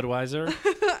Budweiser?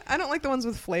 I don't like the ones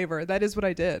with flavor. That is what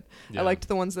I did. Yeah. I liked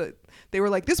the ones that they were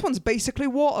like, this one's basically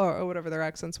water or whatever their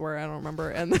accents were. I don't remember.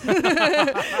 And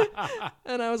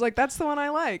and I was like, that's the one I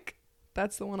like.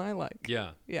 That's the one I like.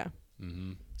 Yeah. Yeah.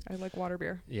 Mm-hmm. I like water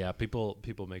beer. Yeah, people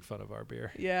make fun of our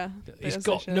beer. Yeah. It's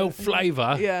got no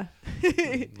flavor. Yeah.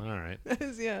 All right.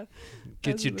 Yeah.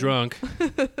 Gets you drunk.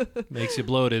 Makes you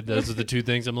bloated. Those are the 2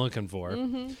 things I'm looking for.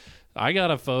 I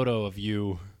got a photo of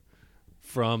you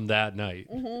from that night.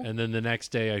 And then the next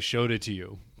day I showed it to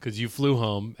you because you flew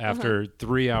home after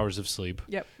 3 hours of sleep.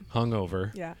 Yep.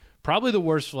 Hungover. Yeah. Probably the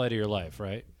worst flight of your life,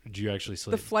 right? Did you actually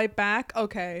sleep? The flight back?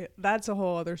 Okay. That's a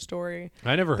whole other story.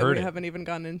 I never heard it. We haven't even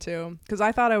gotten into. Because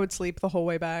I thought I would sleep the whole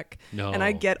way back. No. And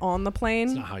I get on the plane.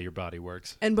 That's not how your body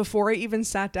works. And before I even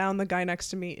sat down, the guy next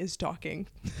to me is talking.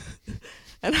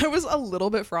 And I was a little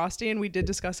bit frosty. And we did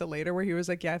discuss it later where he was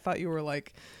like, yeah, I thought you were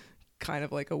like kind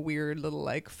of like a weird little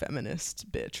like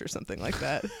feminist bitch or something like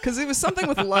that. Because it was something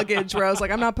with luggage where I was like,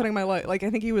 I'm not putting my like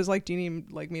I think he was like, do you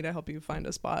need like me to help you find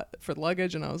a spot for the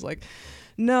luggage? And I was like,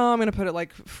 no, I'm gonna put it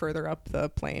like further up the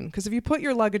plane, because if you put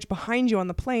your luggage behind you on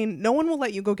the plane, no one will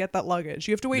let you go get that luggage.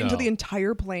 You have to wait until the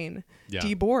entire plane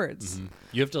deboards.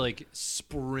 You have to like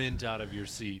sprint out of your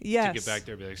seat to get back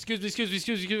there and be like, excuse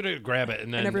me, grab it,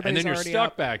 and then you're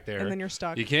stuck back there. And then you're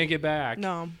stuck. You can't get back.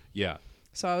 No. Yeah.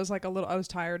 So I was like I was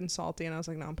tired and salty, and I was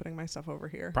like, no, I'm putting my stuff over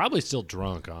here. Probably still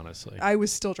drunk, honestly. I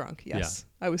was still drunk. Yes.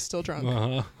 Yeah. I was still drunk.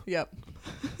 Uh-huh. Yep.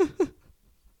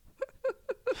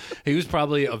 He was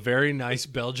probably a very nice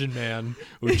Belgian man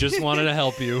who just wanted to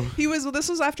help you. This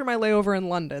was after my layover in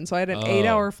London, so I had an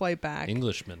 8-hour flight back.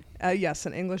 Englishman. Yes,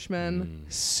 an Englishman.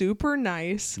 Super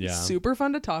nice. Yeah. Super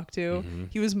fun to talk to. Mm-hmm.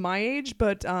 He was my age,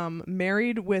 but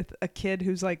married with a kid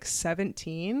who's like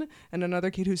 17 and another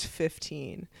kid who's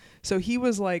 15. So he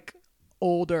was like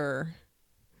older,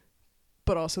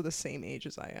 but also the same age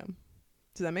as I am.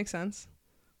 Does that make sense?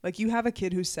 Like, you have a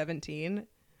kid who's 17.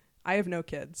 I have no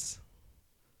kids.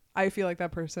 I feel like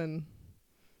that person.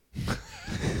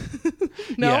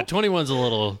 No? Yeah, 21's a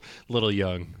little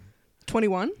young.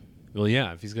 21? Well,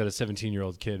 yeah, if he's got a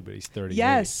 17-year-old kid, but he's 38.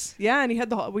 Yes. Yeah, and he had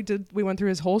we went through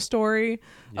his whole story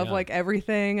of like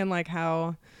everything and like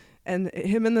how, and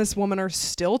him and this woman are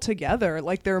still together.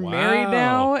 Like, they're married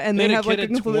now, and they have like a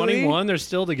kid at 21. They're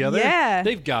still together. Yeah,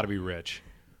 they've got to be rich.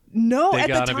 No, at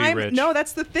the time, no,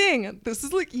 that's the thing. This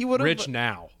is like, you would have rich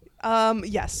now.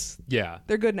 Yes. Yeah,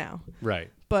 they're good now.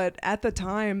 Right. But at the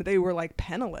time, they were like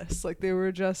penniless. Like, they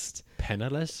were just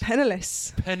penniless.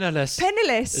 Penniless. Penniless.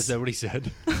 Penniless. Is that what he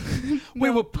said? We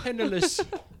were penniless.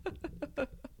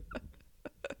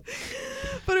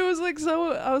 But it was like,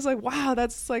 so I was like, wow,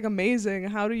 that's like amazing.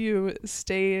 How do you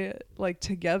stay like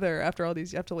together after all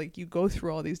these? You have to like, you go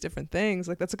through all these different things.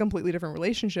 Like, that's a completely different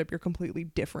relationship. You're completely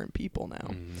different people now.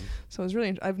 Mm-hmm. So it was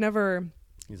really, I've never.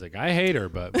 He's like, I hate her,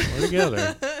 but we're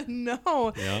together.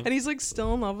 No. Yeah. And he's like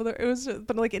still in love with her. It was,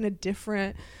 but like in a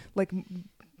different, like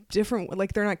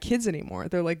they're not kids anymore.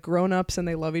 They're like grown-ups, and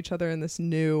they love each other in this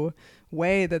new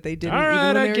way that they didn't. All right,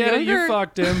 even when I get younger. it. You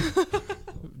fucked him.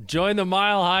 Join the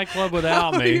Mile High Club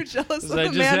without me. You're jealous of I the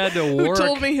just man had to work. who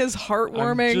told me his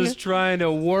heartwarming. I'm just trying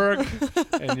to work,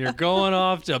 and you're going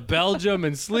off to Belgium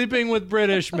and sleeping with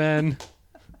British men.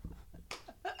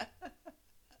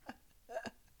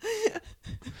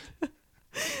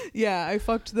 Yeah, I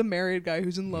fucked the married guy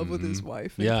who's in love with his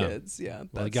wife and kids. Yeah.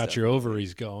 Well, you got your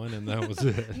ovaries going, and that was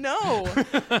it. No.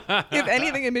 If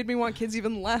anything, it made me want kids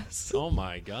even less. Oh,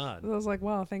 my God. I was like,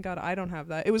 wow, thank God I don't have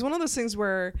that. It was one of those things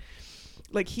where,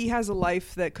 like, he has a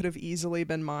life that could have easily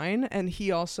been mine. And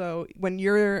he also, when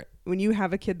you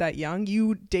have a kid that young,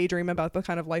 you daydream about the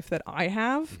kind of life that I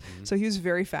have. Mm-hmm. So he was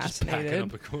very fascinated. Just packing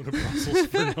up and going to Brussels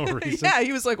for no reason. Yeah,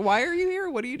 he was like, why are you here?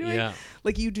 What are you doing? Yeah.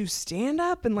 Like, you do stand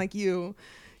up, and like you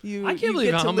I can't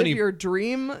believe get to how live many your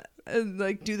dream,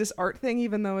 like do this art thing,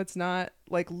 even though it's not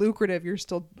like lucrative. You're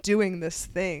still doing this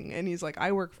thing. And he's like,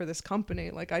 I work for this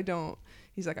company. Like, I don't.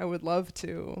 He's like, I would love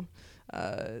to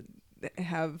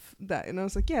have that. And I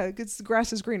was like, yeah, it's the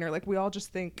grass is greener. Like, we all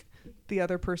just think the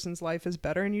other person's life is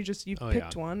better, and you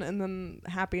picked one, and then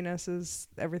happiness is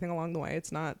everything along the way.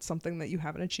 It's not something that you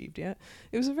haven't achieved yet.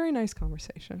 It was a very nice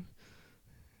conversation.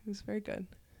 It was very good.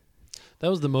 That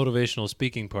was the motivational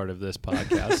speaking part of this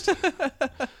podcast.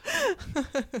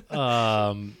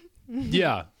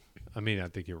 Yeah. I mean, I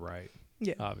think you're right.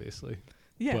 Yeah. Obviously.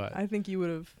 Yeah. But I think you would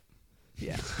have.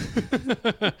 Yeah.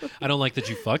 I don't like that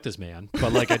you fucked this man,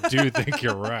 but like, I do think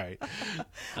you're right.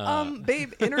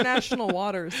 Babe, international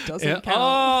waters doesn't count.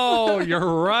 Oh,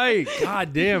 you're right.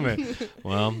 God damn it.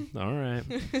 Well, all right.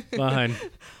 Fine.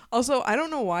 Also, I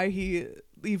don't know why he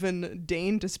even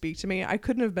deigned to speak to me. I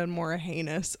couldn't have been more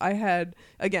heinous. I had,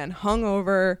 again,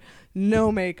 hungover,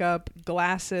 no makeup,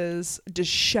 glasses,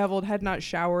 disheveled, had not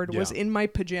showered, was in my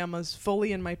pajamas,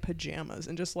 fully in my pajamas,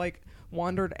 and just like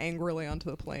wandered angrily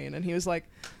onto the plane. And he was like,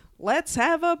 let's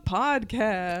have a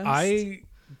podcast. I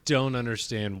don't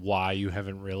understand why you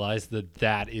haven't realized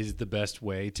that is the best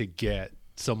way to get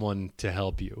someone to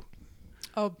help you.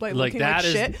 Oh, like looking like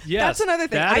shit? Yes, that's another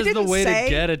thing. That is the way to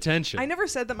get attention. I never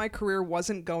said that my career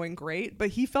wasn't going great, but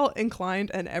he felt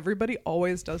inclined, and everybody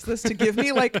always does this, to give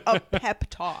me like a pep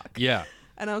talk. Yeah.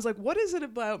 And I was like, what is it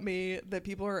about me that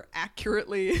people are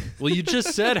accurately... Well, you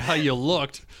just said how you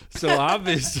looked, so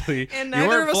obviously and you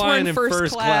weren't flying in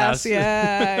first class.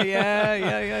 Yeah,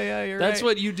 you're That's right.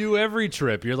 what you do every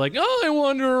trip. You're like, oh, I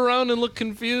wander around and look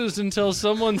confused until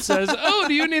someone says, oh,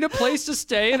 do you need a place to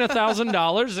stay and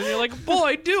 $1,000? And you're like,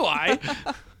 boy, do I.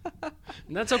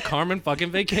 And that's how Carmen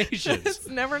fucking vacations. It's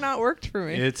never not worked for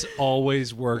me. It's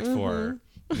always worked for her.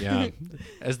 Yeah.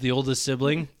 As the oldest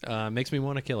sibling, makes me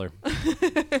want to kill her.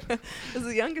 As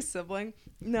the youngest sibling,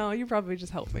 no, you probably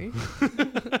just help me.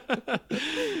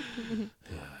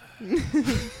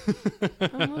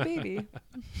 I'm a baby.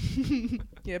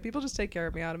 Yeah, people just take care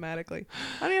of me automatically.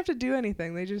 I don't have to do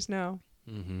anything. They just know.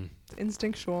 Mm-hmm.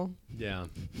 Instinctual. Yeah.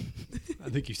 I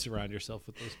think you surround yourself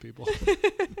with those people.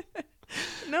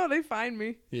 No, they find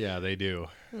me. Yeah, they do.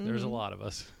 Mm-hmm. There's a lot of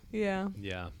us. Yeah.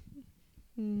 Yeah.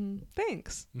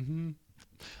 Thanks.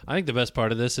 I think the best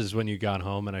part of this is when you got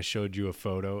home and I showed you a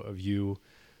photo of you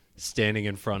standing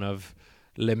in front of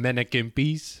Le Mannequin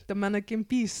Peace. The Mannequin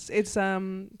Peace. It's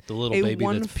the little a baby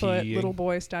 1 that's foot peeing. little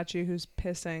boy statue who's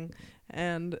pissing,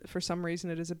 and for some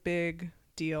reason it is a big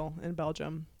deal in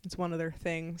Belgium. It's one of their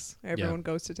things. Everyone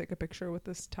goes to take a picture with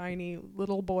this tiny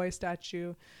little boy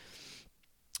statue,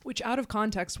 which out of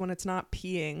context, when it's not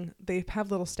peeing, they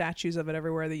have little statues of it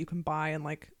everywhere that you can buy in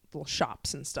like little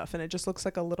shops and stuff, and it just looks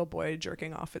like a little boy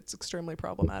jerking off. It's extremely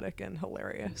problematic and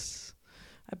hilarious.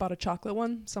 I bought a chocolate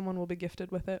one. Someone will be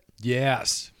gifted with it.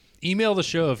 Yes. Email the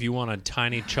show if you want a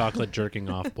tiny chocolate jerking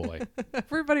off boy.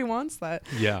 Everybody wants that.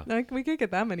 Yeah. We can't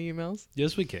get that many emails.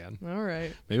 Yes, we can. All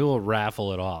right. Maybe we'll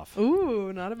raffle it off.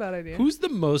 Ooh, not a bad idea. Who's the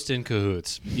most in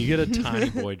cahoots? You get a tiny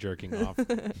boy jerking off.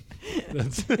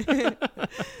 That's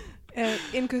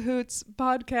In Cahoots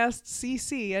podcast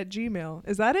cc@gmail.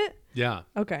 Is that it? Yeah.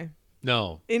 Okay.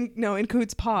 No. In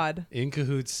Cahoots pod. In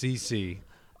cahoots cc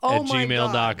Oh at my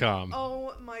gmail.com. God.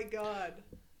 Oh my God.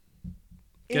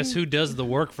 Guess who does the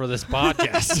work for this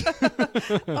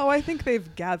podcast? Oh, I think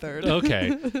they've gathered. Okay.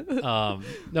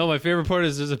 No, my favorite part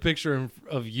is there's a picture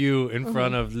of you in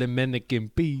front of Le Mannequin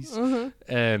Peace.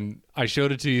 And I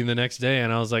showed it to you the next day,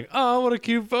 and I was like, oh, what a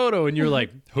cute photo. And you're like,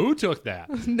 who took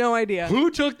that? No idea.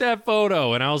 Who took that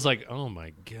photo? And I was like, oh,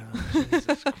 my God.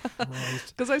 Jesus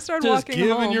Christ. Because I started Just walking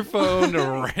giving home. your phone to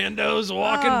randos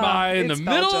walking by in the it's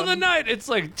middle of the Belgium. night. It's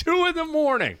like 2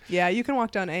 a.m. Yeah, you can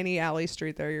walk down any alley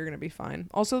street there. You're going to be fine.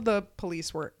 Also, the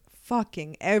police were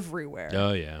fucking everywhere.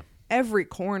 Oh, yeah. Every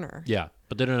corner. Yeah,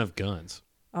 but they don't have guns.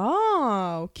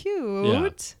 Oh, cute. Yeah.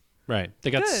 Right. They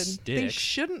got Good. sticks. They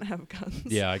shouldn't have guns.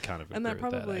 Yeah, I kind of agree And that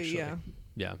with probably, that, actually.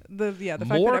 Yeah. The fact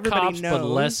More that everybody cops, knows. but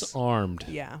less armed.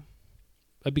 Yeah.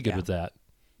 I'd be good Yeah. with that.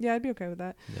 Yeah, I'd be okay with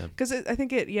that. Yeah. Because I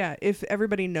think if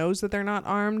everybody knows that they're not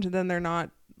armed, then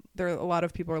a lot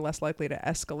of people are less likely to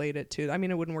escalate it too. I mean,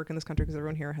 it wouldn't work in this country because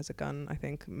everyone here has a gun. I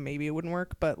think maybe it wouldn't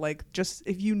work, but like just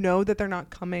if you know that they're not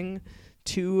coming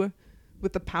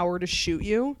with the power to shoot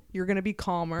you, you're going to be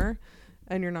calmer,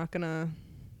 and you're not going to,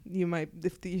 you might,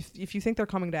 if you think they're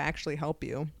coming to actually help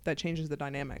you, that changes the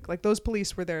dynamic. Like those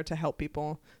police were there to help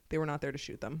people. They were not there to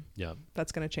shoot them. Yeah.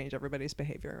 That's going to change everybody's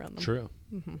behavior around them. True.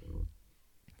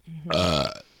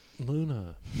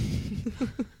 Luna.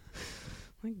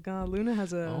 My God, Luna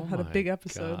had a big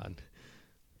episode. God.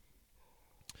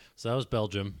 So that was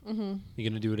Belgium. You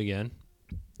gonna do it again?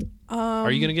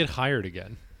 Are you gonna get hired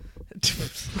again?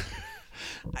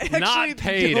 Not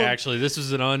paid, actually. This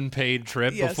was an unpaid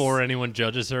trip before anyone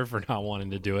judges her for not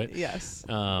wanting to do it. Yes.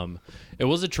 It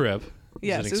was a trip.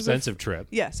 Yes, It was an expensive trip.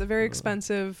 Yes, a very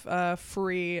expensive,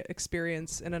 free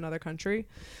experience in another country.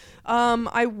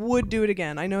 I would do it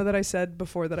again. I know that I said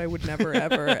before that I would never,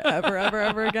 ever, ever, ever,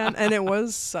 ever again. And it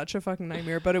was such a fucking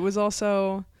nightmare. But it was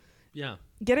also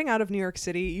getting out of New York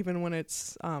City, even when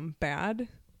it's bad,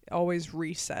 always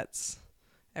resets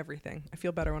everything. I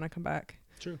feel better when I come back.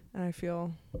 True. And I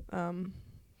feel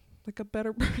like a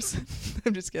better person.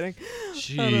 I'm just kidding.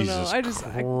 Jesus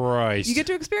Christ. You get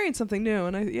to experience something new,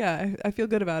 and I feel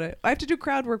good about it. I have to do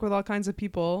crowd work with all kinds of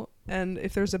people, and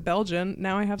if there's a Belgian,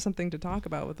 now I have something to talk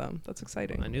about with them. That's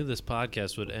exciting. I knew this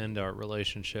podcast would end our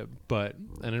relationship, but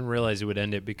I didn't realize it would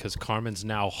end it because Carmen's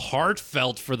now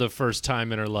heartfelt for the first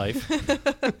time in her life.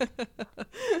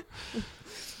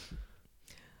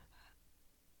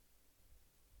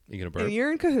 You gonna burp?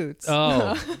 You're in cahoots.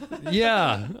 Oh,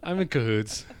 yeah, I'm in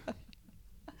cahoots.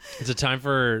 Is it time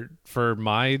for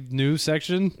my new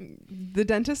section? The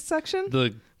dentist section?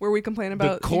 Where we complain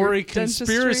about the Corey your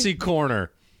Conspiracy dentistry?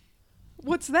 Corner.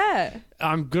 What's that?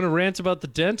 I'm going to rant about the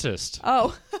dentist.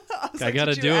 Oh. I got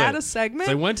to do it. Add a segment?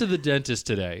 So I went to the dentist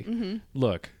today.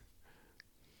 Look,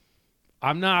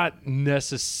 I'm not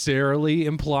necessarily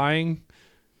implying...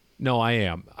 No, I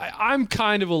am. I'm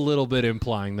kind of a little bit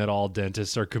implying that all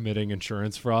dentists are committing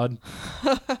insurance fraud.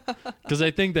 Because I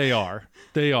think they are.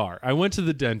 They are. I went to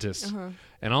the dentist,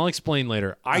 and I'll explain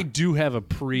later. I do have a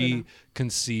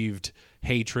preconceived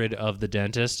hatred of the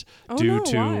dentist due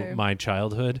to why? my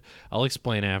childhood. I'll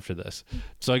explain after this.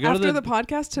 So I go after to the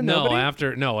podcast to nobody?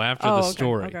 after the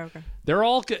story. Okay. They're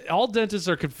all dentists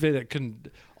are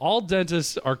all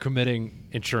dentists are committing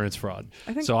insurance fraud.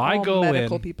 I think so all I go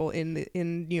medical in. people in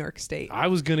New York State. I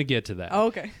was gonna get to that. Oh,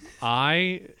 okay.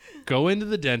 I go into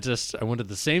the dentist. I went to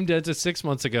the same dentist 6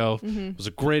 months ago. It was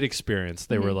a great experience.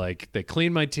 They were like, they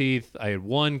cleaned my teeth. I had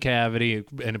one cavity,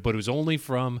 but it was only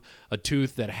from a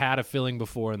tooth that had a filling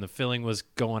before, and the filling was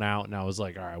going out. And I was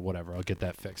like, all right, whatever, I'll get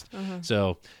that fixed.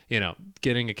 So,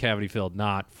 getting a cavity filled,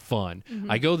 not fun.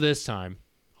 I go this time.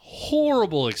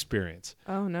 Horrible experience.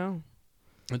 Oh, no.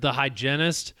 The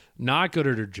hygienist, not good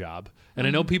at her job. And I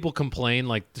know people complain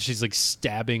like she's like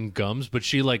stabbing gums, but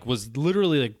she like was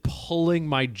literally like pulling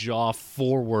my jaw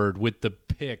forward with the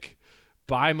pick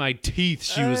by my teeth.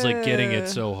 She was like getting it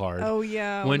so hard. Oh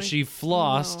yeah. When she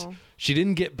flossed, she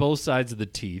didn't get both sides of the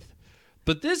teeth.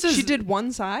 But this is she did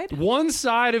one side? One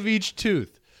side of each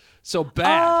tooth. So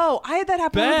bad. Oh, I had that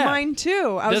happen with mine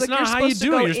too. I was That's like, not how you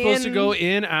do it. You're supposed to go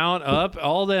in, out, up,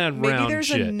 all that Maybe round there's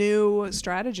shit. a new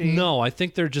strategy. No, I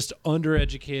think they're just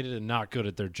undereducated and not good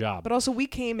at their job. But also we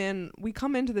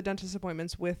come into the dentist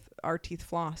appointments with our teeth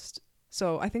flossed.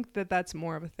 So I think that's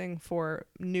more of a thing for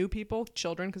new people,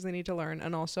 children, because they need to learn,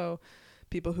 and also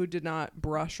people who did not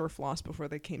brush or floss before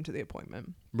they came to the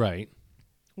appointment. Right.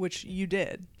 Which you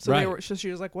did. So she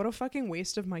was like, what a fucking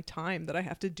waste of my time that I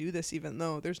have to do this even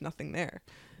though there's nothing there.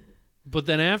 But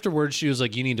then afterwards, she was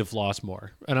like, you need to floss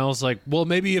more. And I was like, well,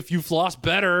 maybe if you floss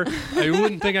better, I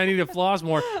wouldn't think I need to floss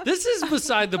more. This is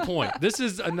beside the point. This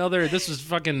was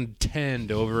fucking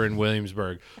Tend over in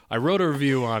Williamsburg. I wrote a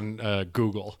review on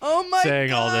Google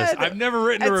saying all this. I've never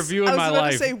written a review in my life. I was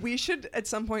about to say, we should at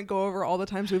some point go over all the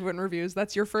times we've written reviews.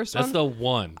 That's your first one? That's the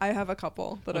one. I have a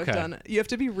couple that I've done. You have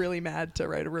to be really mad to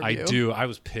write a review. I do. I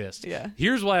was pissed. Yeah.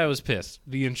 Here's why I was pissed.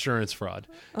 The insurance fraud.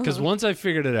 Because once I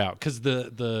figured it out, because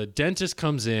the dentist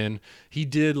comes in, he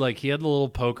had the little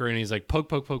poker and he's like poke,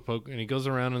 and he goes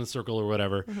around in the circle or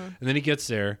whatever. And then he gets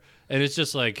there and it's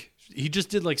just like, he just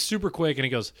did like super quick and he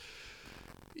goes,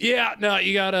 yeah, no,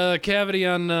 you got a cavity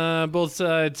on both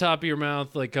sides, top of your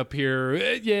mouth, like up here.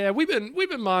 Yeah, we've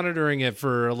been monitoring it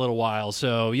for a little while,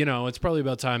 so it's probably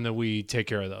about time that we take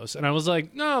care of those. And I was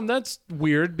like, no, that's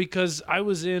weird because I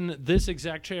was in this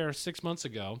exact chair 6 months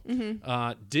ago.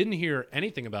 Didn't hear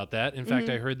anything about that. In fact,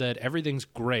 I heard that everything's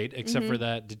great except for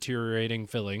that deteriorating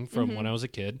filling from when I was a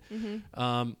kid.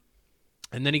 And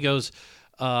then he goes,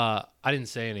 I didn't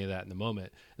say any of that in the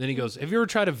moment. And then he goes, have you ever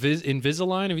tried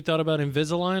Invisalign? Have you thought about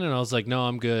Invisalign? And I was like, no,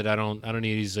 I'm good. I don't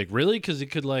need. He's like, really? Because it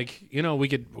could we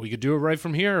could do it right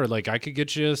from here. Or like I could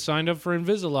get you signed up for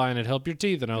Invisalign and help your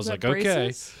teeth. And I was like,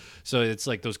 okay. So it's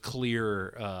like those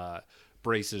clear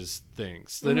braces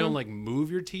things. They don't like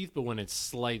move your teeth, but when it's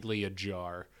slightly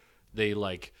ajar, they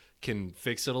like can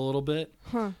fix it a little bit.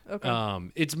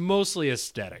 Okay. It's mostly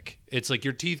aesthetic. It's like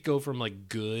your teeth go from like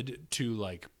good to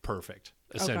like perfect.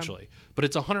 Essentially, but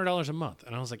it's $100 a month,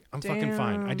 and I was like, I'm fucking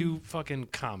fine. I do fucking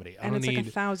comedy. I don't need like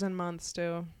 1,000 months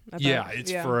too.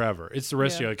 It's forever. It's the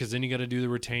rest of it because then you got to do the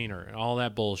retainer and all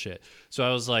that bullshit. So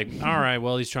I was like, all right,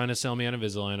 well, he's trying to sell me on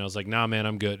Invisalign. I was like, nah, man,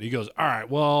 I'm good. He goes, all right,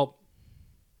 well,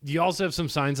 you also have some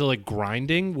signs of like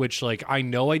grinding, which like I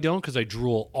know I don't because I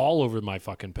drool all over my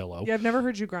fucking pillow. Yeah, I've never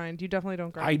heard you grind. You definitely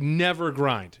don't grind. I never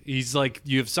grind. He's like,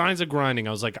 you have signs of grinding.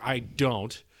 I was like, I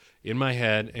don't. In my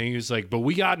head, and he was like, but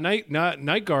we got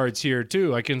night guards here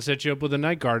too. I can set you up with a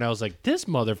night guard. And I was like, this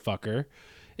motherfucker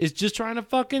is just trying to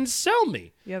fucking sell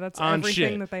me. Yeah, that's on everything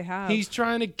shit. that they have. He's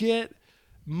trying to get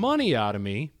money out of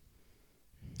me.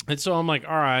 And so I'm like,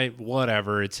 all right,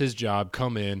 whatever. It's his job.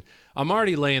 Come in. I'm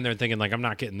already laying there thinking like I'm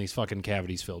not getting these fucking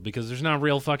cavities filled because there's not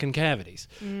real fucking cavities.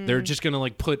 They're just going to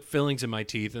like put fillings in my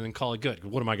teeth and then call it good.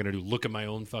 What am I going to do? Look at my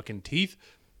own fucking teeth?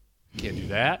 Can't do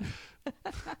that.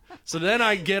 So then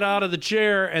I get out of the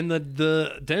chair and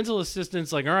the dental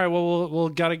assistant's like, all right, well, we'll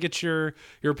got to get your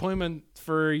appointment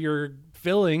for your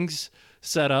fillings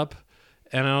set up.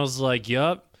 And I was like,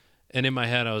 yup. And in my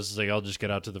head, I was like, I'll just get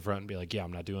out to the front and be like, yeah,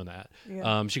 I'm not doing that.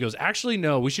 Yeah. She goes, actually,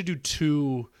 no, we should do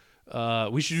two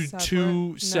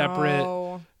separate.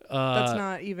 No. That's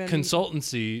not even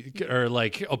consultancy or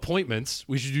like appointments.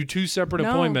 We should do two separate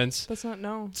appointments. That's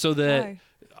not so that. Why?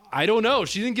 I don't know.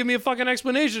 She didn't give me a fucking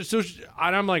explanation. So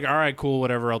I'm like, all right, cool,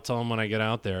 whatever. I'll tell him when I get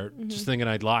out there. Just thinking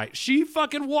I'd lie. She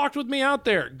fucking walked with me out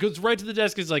there. Goes right to the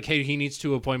desk. Is like, hey, he needs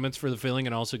 2 appointments for the filling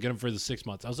and also get him for the 6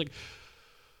 months. I was like,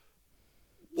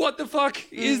 what the fuck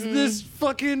is this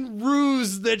fucking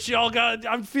ruse that y'all got?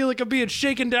 I feel like I'm being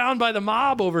shaken down by the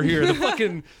mob over here. The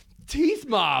fucking teeth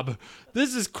mob.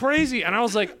 This is crazy. And I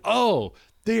was like, oh,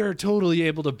 they are totally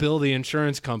able to bill the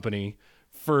insurance company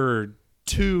for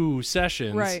 2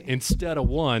 sessions instead of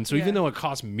 1. So even though it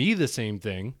cost me the same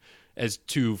thing as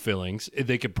 2 fillings,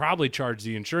 they could probably charge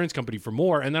the insurance company for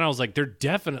more. And then I was like, they're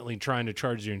definitely trying to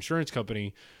charge the insurance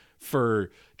company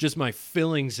for just my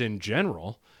fillings in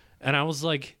general. And I was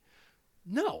like,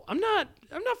 no, I'm not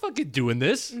fucking doing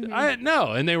this.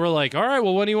 No. And they were like, all right,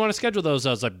 well, when do you want to schedule those?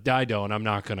 I was like, I don't. I'm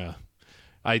not gonna.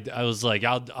 I was like,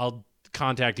 I'll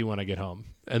contact you when I get home.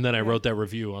 And then I wrote that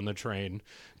review on the train,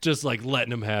 just like letting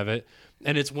them have it.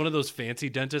 And it's one of those fancy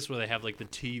dentists where they have like the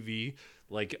TV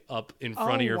like up in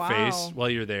front of your face while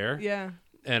you're there. Yeah.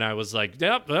 And I was like,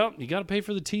 yep, well, you got to pay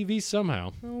for the TV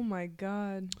somehow. Oh my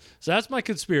God. So that's my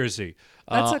conspiracy.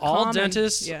 That's all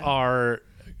dentists are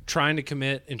trying to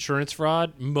commit insurance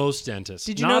fraud. Most dentists.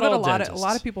 Did you know that a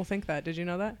lot of people think that? Did you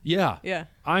know that? Yeah. Yeah.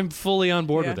 I'm fully on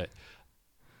board with it.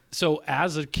 So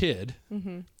as a kid,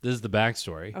 this is the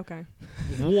backstory. Okay.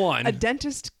 A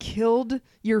dentist killed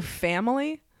your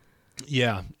family?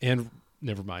 Yeah. And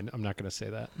never mind. I'm not going to say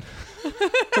that.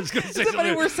 I was going to say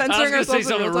something. We're censoring ourselves. Say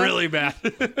something really bad.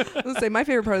 I was say my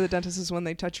favorite part of the dentist is when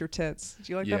they touch your tits.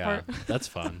 Do you like that part? That's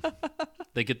fun.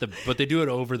 They get but they do it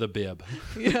over the bib.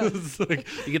 Yeah, like,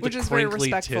 you get which the is very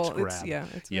crinkly respectful. tit grab.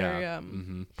 It's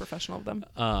very professional of them.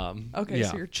 Okay,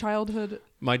 so your childhood.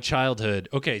 My childhood.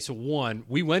 Okay, so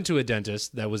we went to a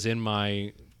dentist that was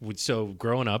in so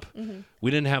growing up,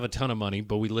 we didn't have a ton of money,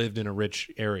 but we lived in a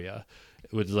rich area.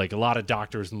 It was like a lot of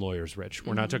doctors and lawyers rich.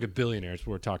 We're not talking billionaires,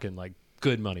 but we're talking like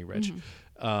good money rich.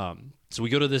 So we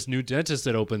go to this new dentist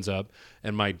that opens up,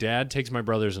 and my dad takes my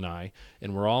brothers and I,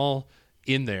 and we're all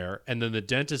in there. And then the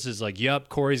dentist is like, yep,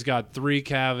 Corey's got 3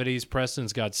 cavities,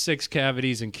 Preston's got 6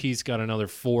 cavities, and Keith's got another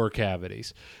 4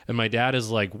 cavities. And my dad is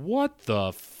like, what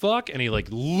the fuck? And he like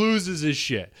loses his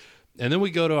shit. And then we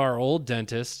go to our old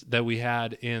dentist that we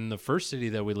had in the first city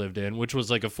that we lived in, which was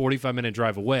like a 45-minute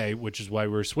drive away, which is why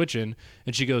we were switching.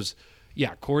 And she goes,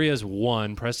 yeah, Corey has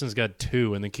 1, Preston's got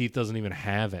 2, and then Keith doesn't even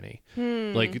have any.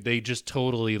 Like, they just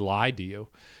totally lied to you.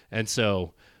 And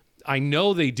so I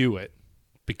know they do it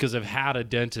because I've had a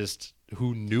dentist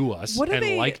who knew us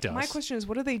and liked us. My question is,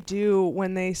 what do they do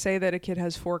when they say that a kid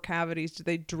has 4 cavities? Do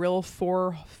they drill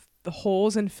 4 the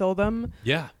holes and fill them?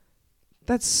 Yeah.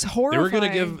 That's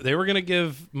horrifying. They were gonna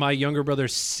give my younger brother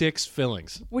 6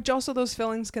 fillings. Which also those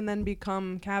fillings can then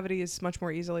become cavities much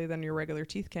more easily than your regular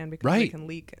teeth can because they can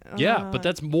leak. Yeah, but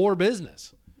that's more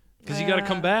business. Because you got to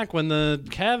come back when the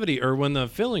cavity or when the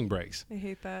filling breaks. I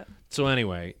hate that. So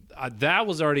anyway, that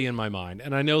was already in my mind,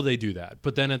 and I know they do that.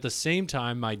 But then at the same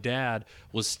time, my dad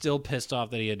was still pissed off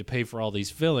that he had to pay for all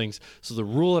these fillings. So the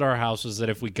rule at our house was that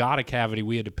if we got a cavity,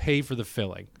 we had to pay for the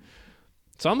filling.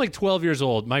 So I'm like 12 years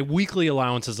old. My weekly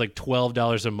allowance is like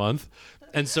 $12 a month.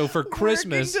 And so for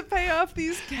Christmas, working to pay off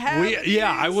these cavities.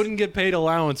 I wouldn't get paid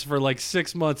allowance for like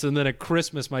 6 months. And then at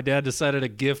Christmas, my dad decided a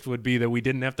gift would be that we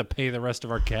didn't have to pay the rest of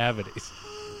our cavities.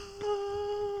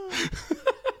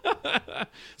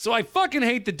 So I fucking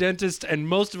hate the dentist, and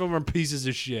most of them are pieces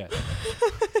of shit.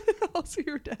 Also,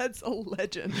 your dad's a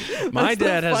legend. My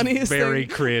dad has very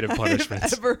creative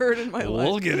punishments I've ever heard in my life.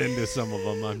 We'll get into some of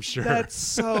them, I'm sure. That's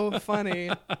so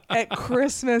funny. At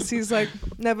Christmas, he's like,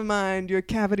 never mind, your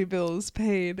cavity bill is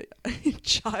paid.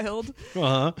 Child.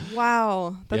 Uh-huh.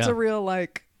 Wow. That's a real,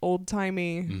 like,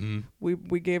 old-timey.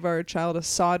 We gave our child a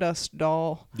sawdust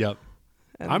doll. Yep.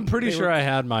 I'm pretty sure I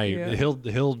had my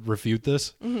he'll refute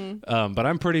this, but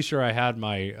I'm pretty sure I had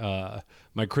my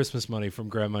my Christmas money from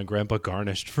Grandma and Grandpa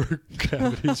garnished for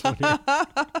cavities. We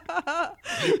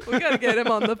gotta get him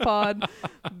on the pod.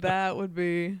 That would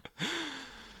be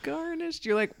garnished.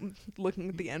 You're like looking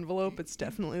at the envelope. It's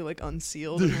definitely like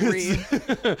unsealed and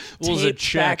it was a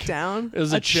check. Back down. It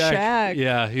was a check.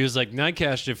 Yeah, he was like, I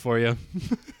cashed it for you.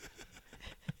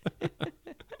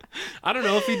 I don't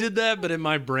know if he did that, but in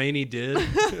my brain he did.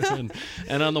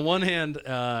 and on the one hand,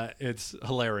 it's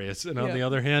hilarious. And on the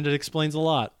other hand, it explains a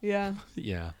lot. Yeah.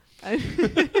 Yeah.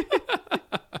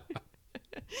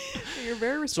 You're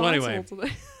very responsible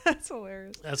today. That's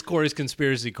hilarious. That's Corey's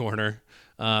Conspiracy Corner.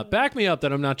 Back me up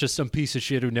that I'm not just some piece of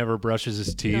shit who never brushes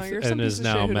his teeth and is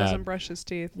now mad. Doesn't brush his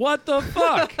teeth. What the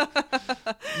fuck?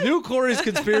 New Corey's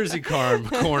Conspiracy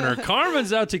Corner.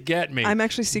 Carmen's out to get me. I'm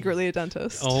actually secretly a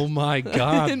dentist. Oh my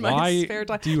God! In my Why spare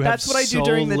time. do you That's have what I do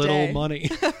during the little day.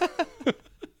 money?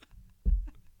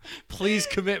 Please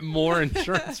commit more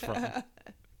insurance fraud.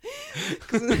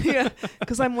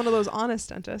 Because I'm one of those honest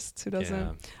dentists who doesn't.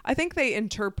 Yeah. I think they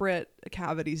interpret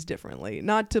cavities differently.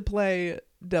 Not to play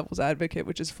devil's advocate,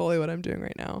 which is fully what I'm doing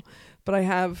right now. But I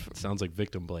have. It sounds like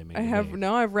victim blaming.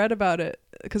 I've read about it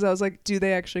because I was like, do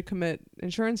they actually commit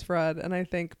insurance fraud? And I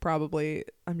think probably,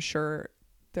 I'm sure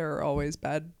there are always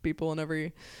bad people in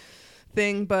every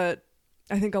thing, but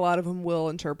I think a lot of them will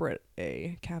interpret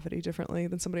a cavity differently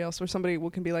than somebody else, where somebody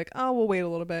can be like, oh, we'll wait a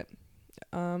little bit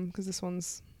because this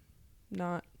one's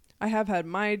not. I have had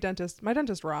my dentist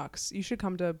rocks. You should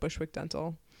come to Bushwick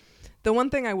Dental. The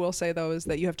one thing I will say though is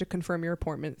that you have to confirm your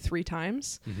appointment 3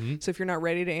 times. So if you're not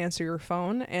ready to answer your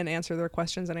phone and answer their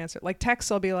questions and answer like texts,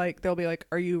 they'll be like,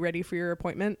 are you ready for your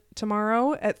appointment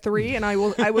tomorrow at 3? And I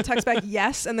will text back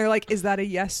yes, and they're like, is that a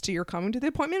yes to your coming to the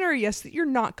appointment or a yes that you're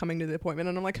not coming to the appointment?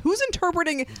 And I'm like, who's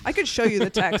interpreting? I could show you the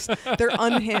text. They're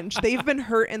unhinged. They've been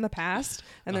hurt in the past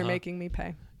and they're making me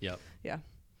pay. Yep. Yeah.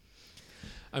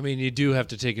 I mean, you do have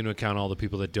to take into account all the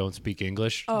people that don't speak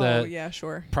English. Oh, that yeah,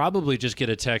 sure. probably just get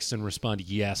a text and respond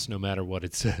yes no matter what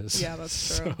it says. Yeah,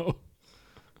 that's true. So,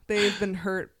 they've been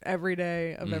hurt every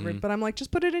day of Mm-hmm. but I'm like,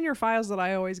 just put it in your files that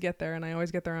I always get there, and I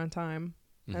always get there on time,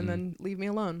 Mm-hmm. and then leave me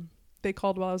alone. They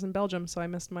called while I was in Belgium, so I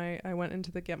went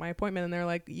into get my appointment, and they're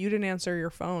like, you didn't answer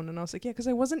your phone. And I was like, yeah, because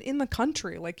I wasn't in the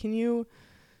country. Like, can you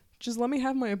just let me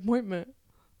have my appointment?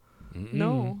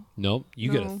 No. Nope.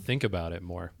 You No. got to think about it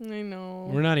more. I know.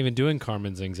 We're not even doing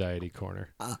Carmen's anxiety corner.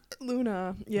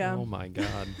 Luna. Yeah. Oh my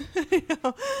God. I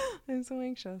know. I'm so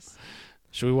anxious.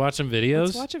 Should we watch some videos?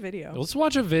 Let's watch a video. Let's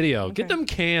watch a video. Okay. Get them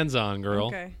cans on, girl.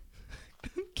 Okay.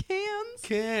 Cans?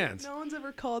 Cans. No one's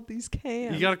ever called these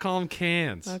cans. You got to call them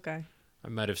cans. Okay. I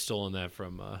might have stolen that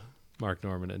from Mark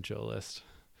Norman and Joe List.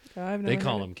 I've They never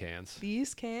call heard them cans.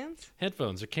 these cans?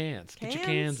 Headphones are cans. Get your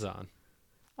Cans? cans on.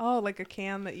 Oh, like a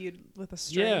can that you'd with a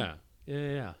string.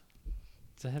 Yeah.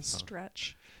 It's a headphone.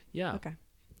 Stretch. Yeah. Okay.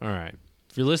 All right.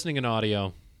 If you're listening in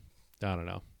audio, I don't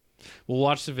know. We'll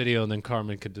watch the video and then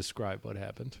Carmen could describe what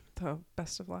happened. So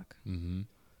best of luck. Mm-hmm.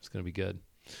 It's going to be good.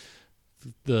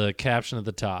 The caption at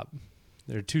the top.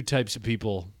 There are two types of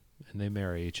people, and they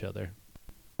marry each other.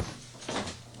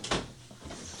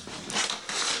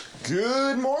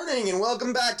 Good morning, and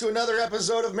welcome back to another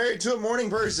episode of Married to a Morning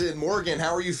Person. Morgan,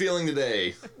 how are you feeling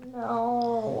today?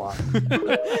 No.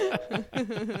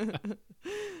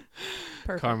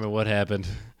 Perfect. Carmen, what happened?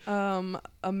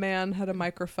 A man had a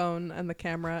microphone and the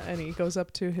camera, and he goes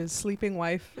up to his sleeping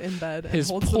wife in bed and His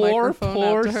holds the poor microphone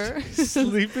out to her.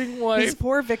 sleeping wife. His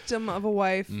poor victim of a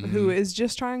wife who is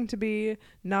just trying to be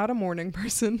not a morning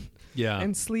person Yeah.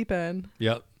 and sleep in.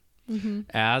 Yep.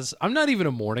 As I'm not even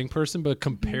a morning person, but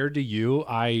compared to you,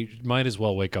 I might as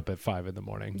well wake up at 5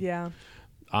 a.m. Yeah.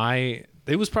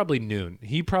 It was probably noon.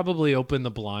 He probably opened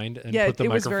the blind and Yeah, put the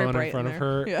it was very microphone in bright front in of there.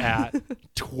 her Yeah.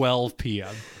 at 12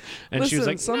 p.m. And Listen, she was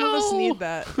like, some no! of us need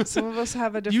that. Some of us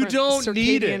have a different don't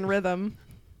need circadian it. rhythm.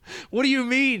 What do you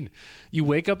mean? You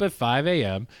wake up at 5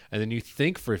 a.m. and then you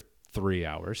think for 3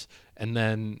 hours and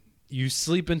then you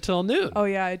sleep until noon. Oh,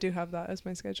 yeah, I do have that as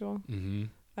my schedule. Mm-hmm.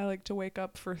 I like to wake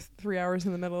up for 3 hours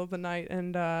in the middle of the night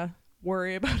and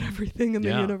worry about everything in the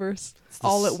universe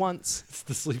all at once. It's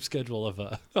the sleep schedule of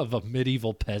a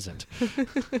medieval peasant.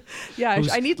 Yeah,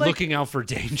 who's I need like looking out for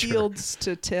danger. fields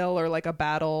to till or like a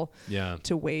battle Yeah.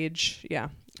 to wage. Yeah.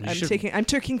 You I'm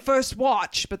taking first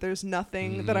watch, but there's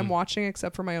nothing that I'm watching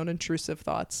except for my own intrusive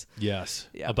thoughts. Yes.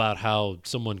 Yeah. About how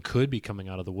someone could be coming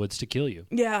out of the woods to kill you.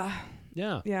 Yeah.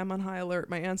 Yeah. Yeah, I'm on high alert.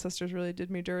 My ancestors really did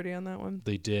me dirty on that one.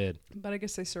 They did. But I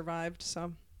guess they survived,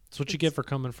 so. That's what you get for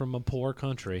coming from a poor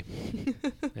country.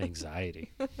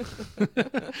 Anxiety.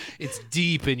 It's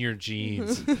deep in your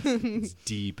genes. It's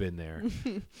deep in there.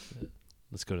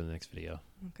 Let's go to the next video.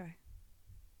 Okay.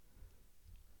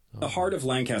 The heart of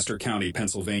Lancaster County,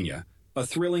 Pennsylvania, a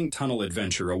thrilling tunnel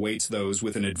adventure awaits those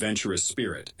with an adventurous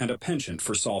spirit and a penchant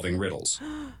for solving riddles.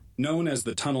 Known as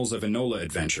the Tunnels of Enola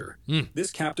Adventure, this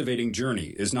captivating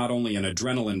journey is not only an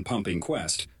adrenaline-pumping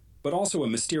quest, but also a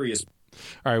mysterious...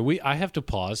 All right, I have to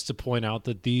pause to point out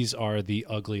that these are the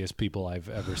ugliest people I've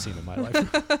ever seen in my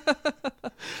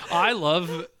life. I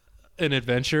love an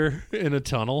adventure in a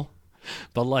tunnel,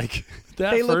 but like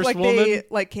that They look first like woman, they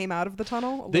like came out of the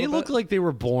tunnel. they look like they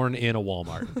were born in a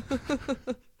Walmart.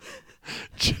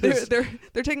 Just- they're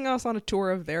taking us on a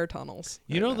tour of their tunnels.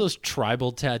 you know those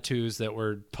tribal tattoos that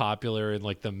were popular in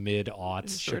like the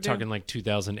mid-aughts? Sure We're do. talking like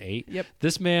 2008. Yep.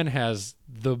 This man has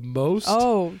the most.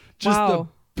 Oh, just wow.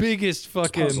 the biggest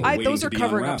fucking. Puzzle. Those waiting are to be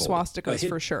covering up unraveled. swastikas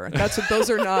for sure. That's what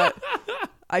those are not.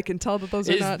 I can tell that those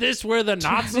are Is not. this where the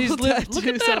Nazis live? Look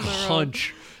at tattoos that on the road.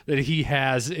 hunch that he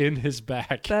has in his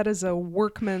back. That is a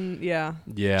workman. Yeah.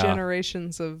 Yeah.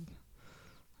 Generations of.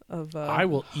 I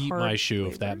will eat my hard shoe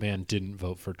if that labor. man didn't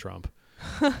vote for Trump.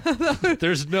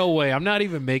 There's no way. I'm not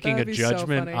even making a That'd be so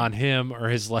judgment funny. on him or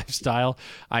his lifestyle.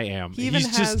 I am. He even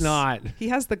He's just not. He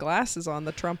has the glasses on,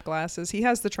 the Trump glasses. He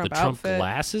has the The Trump Trump outfit.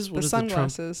 glasses? What the is the Trump?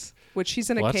 sunglasses, which he's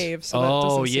in a What? cave, so that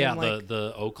oh doesn't yeah, seem like.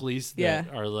 the Oakleys that Yeah.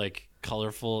 are like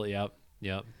colorful. Yep.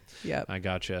 Yep. I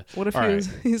gotcha. What if All right.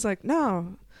 he's like,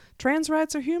 no, trans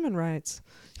rights are human rights.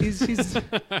 He's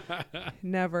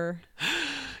never.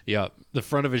 Yep. The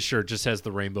front of his shirt just has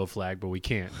the rainbow flag, but we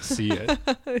can't see it.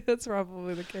 That's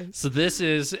probably the case. So this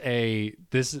is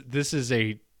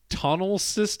a tunnel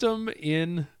system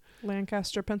in.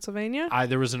 Lancaster, Pennsylvania.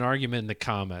 There was an argument in the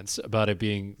comments about it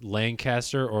being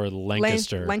Lancaster or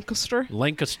Lancaster. Lancaster.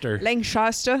 Lancaster.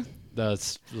 Lancaster.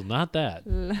 That's not that.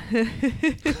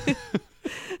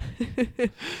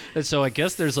 And so I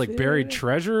guess there's like buried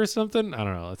treasure or something. I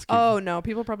don't know. Let's keep... Oh no,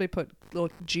 people probably put little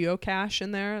geocache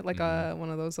in there, like one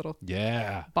of those little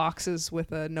boxes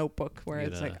with a notebook where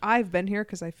it's like, I've been here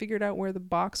because I figured out where the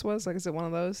box was. Like, is it one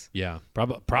of those? Yeah,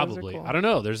 probably. Cool. I don't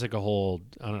know. There's like a whole.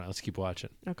 I don't know. Let's keep watching.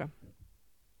 Okay.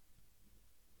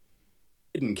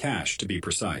 Hidden cache, to be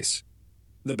precise.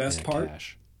 The best part?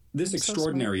 Cache. This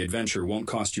extraordinary adventure won't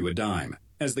cost you a dime,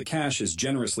 as the cache is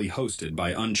generously hosted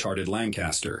by Uncharted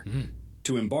Lancaster.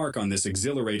 To embark on this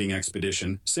exhilarating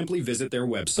expedition, simply visit their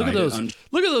website. Look at those!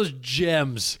 Look at those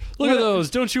gems! Look at those!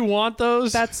 Don't you want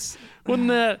those? Isn't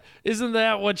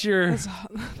that what you're...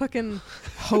 Fucking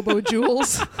hobo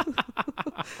jewels.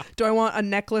 Do I want a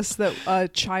necklace that a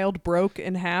child broke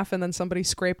in half and then somebody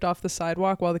scraped off the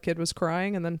sidewalk while the kid was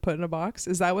crying and then put in a box?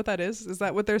 Is that what that is? Is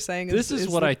that what they're saying? This is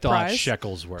what I thought prize?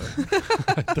 shekels were.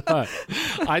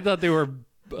 I thought they were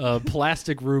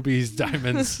plastic rubies,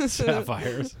 diamonds,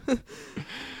 sapphires.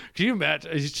 Can you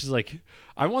imagine? It's just like,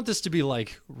 I want this to be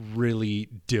like really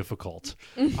difficult.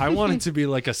 I want it to be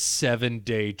like a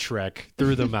 7-day trek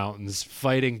through the mountains,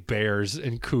 fighting bears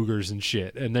and cougars and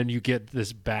shit, and then you get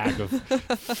this bag of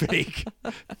fake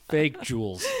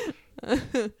jewels.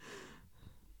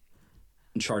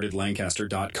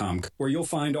 UnchartedLancaster.com, where you'll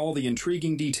find all the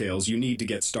intriguing details you need to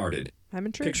get started. I'm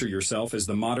intrigued. Picture yourself as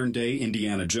the modern-day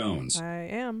Indiana Jones. I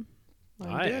am.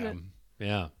 I am.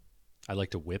 Yeah. I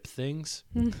like to whip things.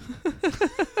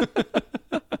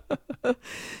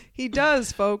 He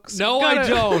does, folks. No, I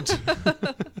don't.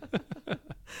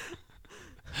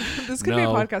 This could be a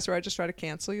podcast where I just try to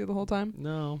cancel you the whole time.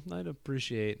 No, I'd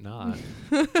appreciate not.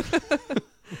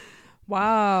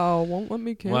 Wow, won't let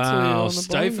me cancel you. On the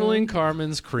stifling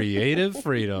Carmen's creative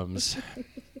freedoms. I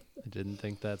didn't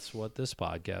think that's what this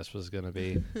podcast was going to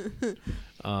be.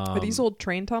 Are these old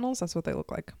train tunnels? That's what they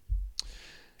look like.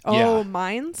 Oh,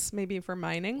 mines? Maybe for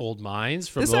mining? Old mines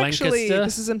from this Lancaster?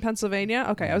 This is in Pennsylvania?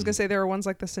 Okay, I was going to say there were ones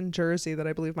like this in Jersey that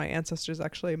I believe my ancestors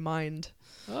actually mined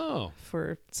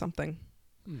for something.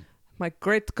 My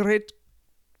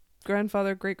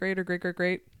great-great-grandfather, great-great or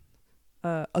great-great-great,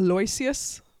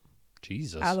 Aloysius.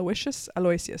 Jesus. Aloysius, I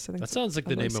think that sounds like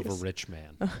the name of a rich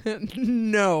man.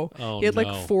 No. Oh, he had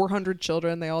like 400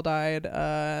 children. They all died.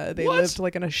 They lived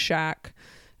like in a shack.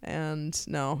 And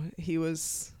no, he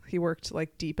worked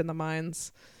like deep in the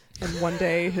mines. And one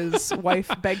day his wife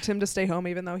begged him to stay home,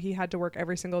 even though he had to work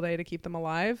every single day to keep them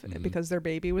alive because their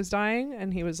baby was dying.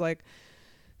 And he was like,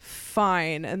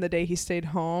 fine. And the day he stayed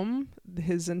home,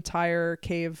 his entire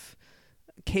cave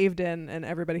caved in and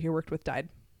everybody he worked with died.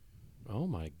 Oh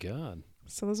my God.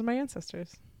 So those are my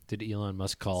ancestors. Did Elon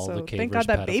Musk call the cavers thank God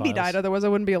that baby pedophiles? died, other's I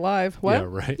wouldn't be alive. What? Yeah,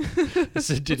 right.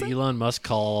 So did Elon Musk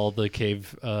call the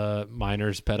cave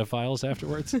miners pedophiles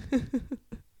afterwards?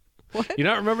 What? You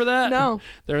don't remember that? No.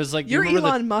 There was like your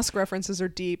Elon Musk references are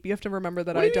deep. You have to remember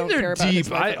that I don't care about his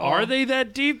life at all. Are they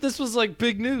that deep? This was like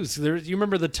big news. You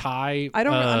remember the Thai? I'm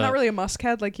not really a Musk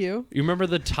head like you. You remember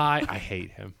the Thai? I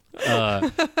hate him.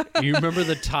 You remember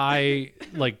the Thai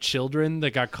like children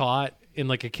that got caught in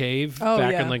like a cave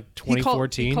back in like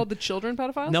 2014? He called the children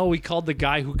pedophiles? No, he called the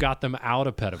guy who got them out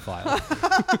a pedophile.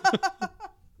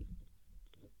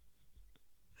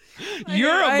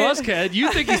 You're a Muskhead.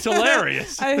 You think he's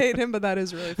hilarious. I hate him, but that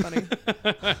is really funny.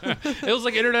 It was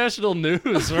like international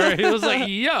news where he was like,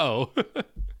 yo,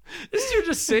 this dude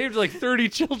just saved like 30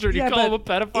 children. You call him a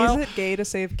pedophile? Is it gay to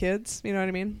save kids? You know what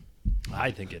I mean?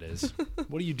 I think it is.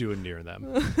 What are you doing near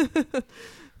them?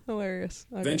 Hilarious.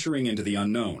 Okay. Venturing into the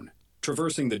unknown,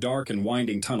 traversing the dark and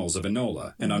winding tunnels of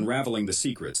Enola, and unraveling the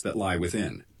secrets that lie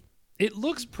within. It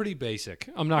looks pretty basic.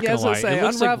 I'm not going to lie. Say, it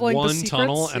looks like one secrets,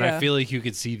 tunnel, and I feel like you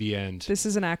could see the end. This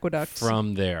is an aqueduct.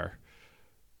 From there.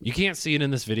 You can't see it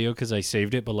in this video because I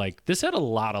saved it, but like this had a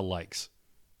lot of likes.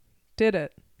 Did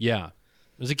it? Yeah. I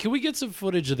was like, can we get some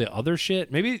footage of the other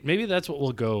shit? Maybe that's what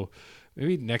we'll go.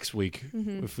 Maybe next week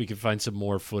if we can find some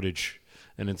more footage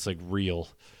and it's like real.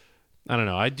 I don't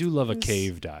know. I do love a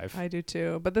cave dive. I do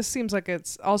too. But this seems like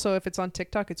it's also, if it's on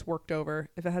TikTok, it's worked over.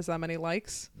 If it has that many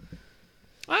likes.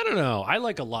 I don't know. I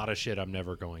like a lot of shit I'm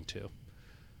never going to.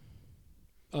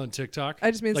 On TikTok.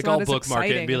 I just mean like I'll bookmark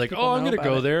it and be like, oh, I'm going to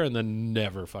go there and then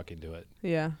never fucking do it.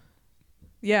 Yeah.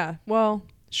 Yeah. Well,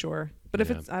 sure. But if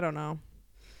it's, I don't know.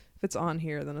 If it's on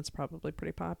here, then it's probably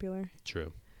pretty popular.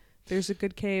 True. There's a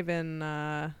good cave in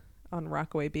on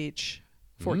Rockaway Beach,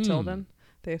 Fort Tilden.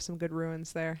 They have some good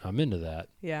ruins there. I'm into that.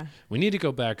 Yeah. We need to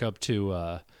go back up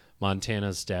to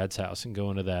Montana's dad's house and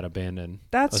go into that abandoned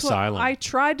asylum. That's what I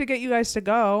tried to get you guys to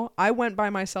go. I went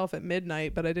by myself at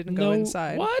midnight, but I didn't go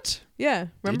inside. What? Yeah.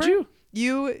 Remember? Did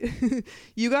you?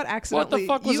 You got accidentally.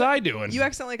 What the fuck was I doing? You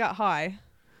accidentally got high.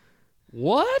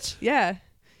 What? Yeah.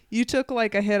 You took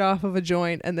like a hit off of a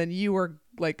joint and then you were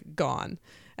like gone.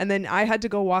 And then I had to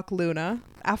go walk Luna,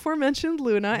 aforementioned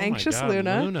Luna, Oh anxious my God,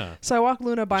 Luna. Luna. So I walked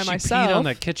Luna by myself. She peed on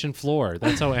that kitchen floor.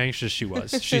 That's how anxious she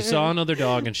was. She saw another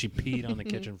dog and she peed on the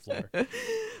kitchen floor.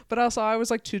 But also I was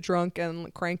like too drunk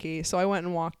and cranky. So I went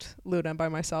and walked Luna by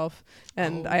myself.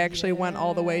 And I actually went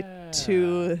all the way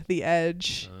to the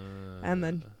edge and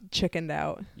then chickened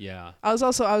out. Yeah. I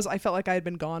felt like I had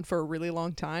been gone for a really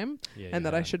long time and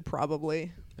that I should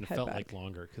probably And it head felt back. like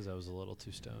longer because I was a little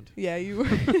too stoned. Yeah, you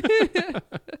were.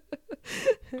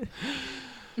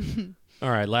 All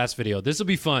right, last video. This will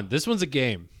be fun. This one's a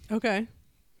game. Okay.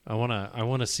 I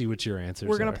wanna see what your answers are.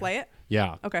 We're going to play it?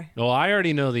 Yeah. Okay. No, I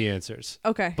already know the answers.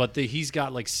 Okay. But he's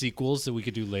got like sequels that we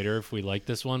could do later if we like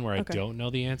this one where Okay. I don't know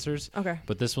the answers. Okay.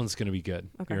 But this one's going to be good.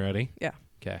 Okay. You ready? Yeah.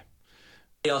 Okay.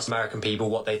 They asked American people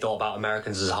what they thought about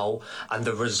Americans as a whole, and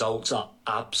the results are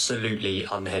absolutely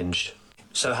unhinged.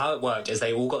 So how it worked is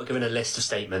they all got given a list of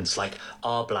statements like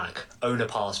are black, own a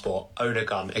passport, own a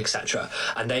gun, etc.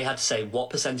 And they had to say what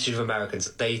percentage of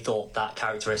Americans they thought that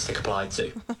characteristic applied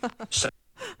to. So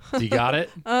You got it?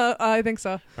 I think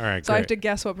so. All right, So I have great. to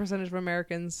guess what percentage of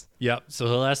Americans. Yep. So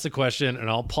he'll ask the question and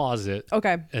I'll pause it.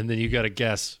 Okay. And then you got to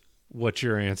guess what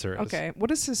your answer is. Okay. What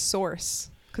is his source?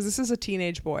 Because this is a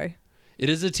teenage boy. It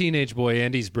is a teenage boy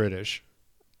and he's British.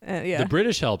 Yeah. The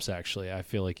British helps, actually. I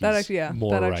feel like he's that actually, yeah.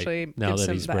 more that right actually now gives that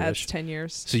him he's that adds British. 10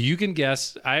 years. So you can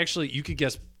guess. You could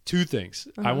guess two things.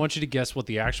 I want you to guess what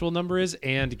the actual number is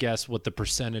and guess what the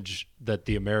percentage that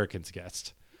the Americans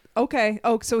guessed. Okay.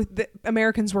 Oh, so the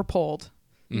Americans were polled,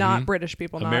 not British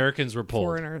people. Americans not were polled.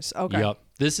 Foreigners. Okay. Yep.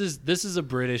 This is a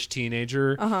British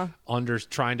teenager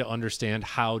trying to understand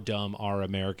how dumb are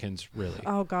Americans really.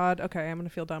 Oh God. Okay. I'm gonna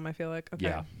feel dumb. I feel like. Okay.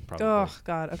 Yeah, probably. Oh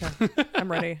God. Okay.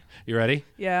 I'm ready. You ready?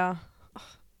 Yeah.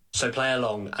 So play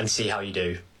along and see how you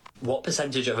do. What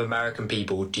percentage of American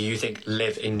people do you think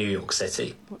live in New York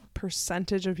City? What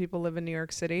percentage of people live in New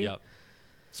York City? Yep.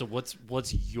 So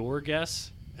what's your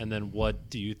guess? And then what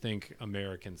do you think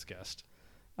Americans guessed?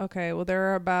 Okay. Well,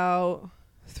 there are about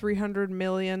 300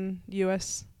 million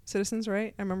U.S. citizens,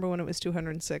 right? I remember when it was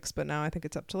 206, but now I think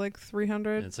it's up to like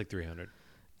 300. And it's like 300.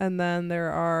 And then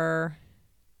I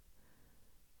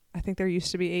think there used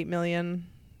to be 8 million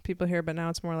people here, but now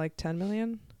it's more like 10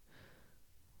 million.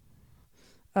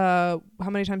 How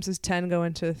many times does 10 go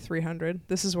into 300?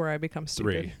 This is where I become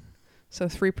stupid. 3. So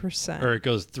 3%. Or it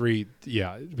goes 3.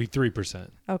 Yeah, it'd be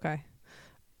 3%. Okay.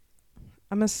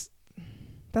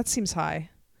 That seems high.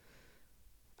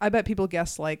 I bet people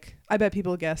guessed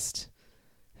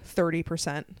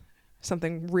 30%.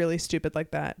 Something really stupid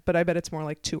like that. But I bet it's more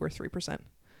like 2 or 3%.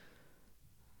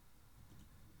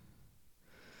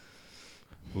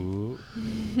 Ooh.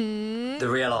 The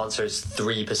real answer is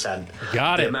 3%.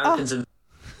 Got The it. Americans in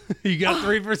You got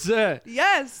 3%.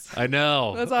 Yes. I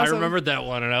know. That's awesome. I remembered that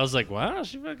one, and I was like, "Wow,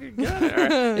 she fucking got it." All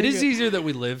right. It is easier that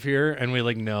we live here and we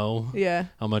like know Yeah.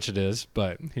 how much it is.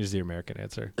 But here's the American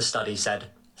answer. the study said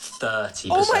 30%.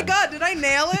 Oh my God, did I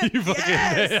nail it? You fucking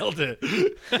Yes! nailed it.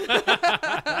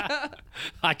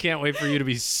 I can't wait for you to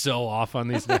be so off on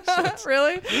these next ones.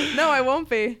 Really? No, I won't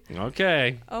be.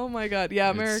 Okay. Oh my God. Yeah,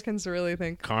 Americans really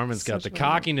think. Carmen's got the such a-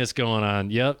 cockiness going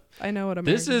on. Yep. I know what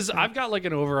Americans think. I've got like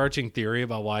an overarching theory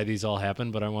about why these all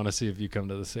happen, but I want to see if you come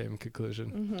to the same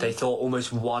conclusion. Mm-hmm. They thought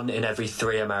almost 1 in every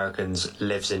 3 Americans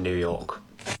lives in New York.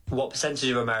 What percentage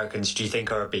of Americans do you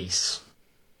think are obese?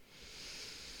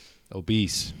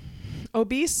 Obese.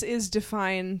 Obese is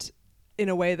defined in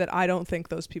a way that I don't think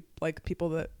those people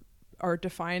that are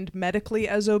defined medically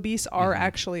as obese are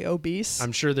actually obese.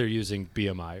 I'm sure they're using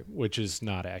BMI, which is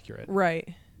not accurate.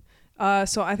 Right.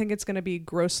 So I think it's going to be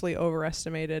grossly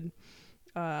overestimated.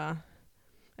 And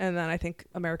then I think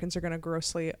Americans are going to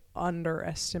grossly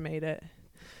underestimate it.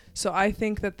 So I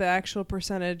think that the actual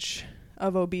percentage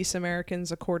of obese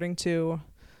Americans, according to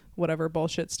whatever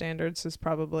bullshit standards, is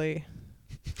probably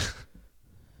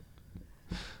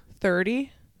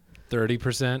 30.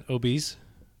 30% obese.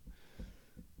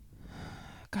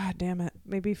 God damn it.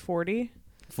 Maybe 40.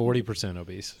 40%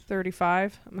 obese.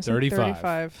 35. I'm gonna say 35.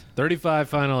 35. 35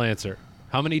 final answer.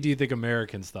 How many do you think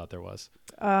Americans thought there was?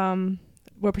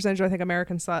 What percentage do I think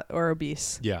Americans thought are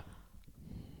obese? Yeah.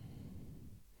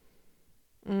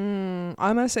 I'm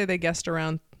gonna say they guessed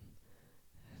around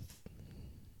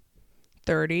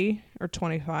 30 or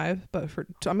 25, but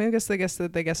I'm gonna guess they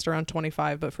guessed around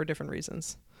 25, but for different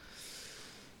reasons.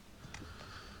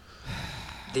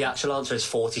 The actual answer is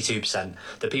 42%.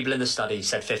 The people in the study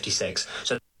said 56.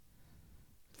 So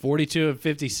 42 and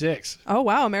 56. Oh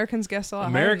wow, Americans guessed a lot.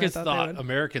 Americans higher than I thought they would.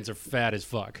 Americans are fat as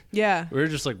fuck. Yeah. We were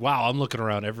just like, wow, I'm looking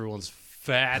around. Everyone's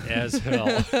fat as hell.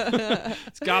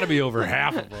 It's got to be over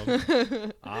half of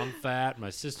them. I'm fat.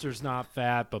 My sister's not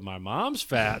fat, but my mom's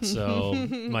fat. So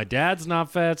my dad's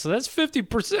not fat. So that's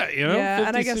 50%, you know? Yeah, 50,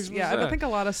 and I guess, 60%. yeah, I think a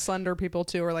lot of slender people,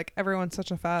 too, are like, everyone's such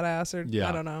a fat ass, or Yeah.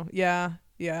 I don't know. Yeah.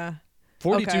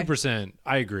 42%,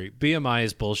 I agree. BMI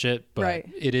is bullshit, but Right.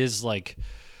 it is like...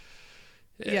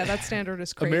 Yeah, that standard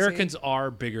is crazy. Americans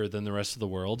are bigger than the rest of the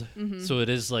world. Mm-hmm. So it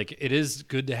is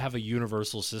good to have a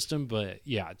universal system, but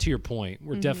yeah, to your point,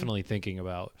 we're definitely thinking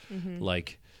about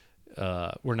like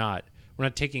we're not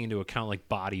taking into account like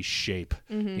body shape,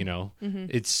 you know.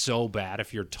 It's so bad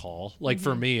if you're tall. Like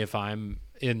for me,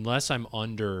 unless I'm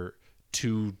under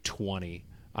 220,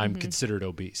 I'm considered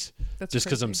obese. That's just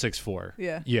cuz I'm crazy. 6'4".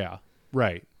 Yeah. Yeah.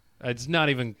 Right. It's not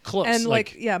even close. And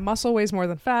like, yeah, muscle weighs more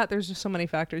than fat. There's just so many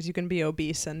factors. You can be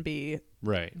obese and be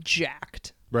right.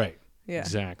 jacked. Right. Yeah.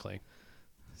 Exactly.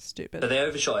 Stupid. But they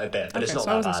overshot it a bit, but it's Okay, not so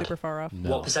I that wasn't bad. super far off.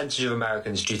 No. What percentage of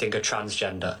Americans do you think are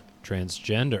transgender?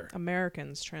 Transgender.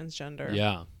 Americans, transgender.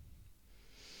 Yeah.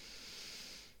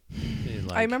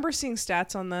 I remember seeing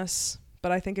stats on this,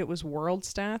 but I think it was world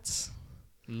stats.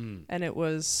 And it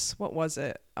was, what was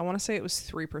it? I want to say it was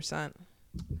 3%.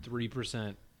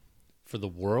 3% for the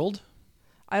world.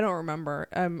 I don't remember.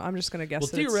 I'm just going to guess. Well,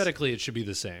 that it's- theoretically, it should be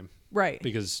the same, right.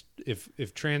 because if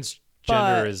transgender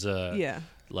But, is yeah.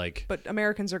 like But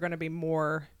Americans are going to be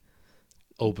more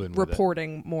open with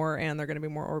reporting more, and they're going to be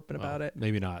more open it. about Well, it.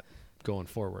 maybe not going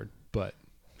forward, but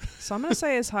So I'm going to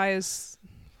say as high as...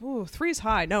 Ooh, 3 is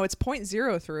high. No, it's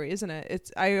 0.03, isn't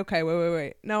it? Okay,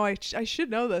 wait. No, I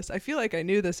should know this. I feel like I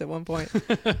knew this at one point.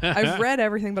 I've read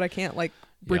everything, but I can't like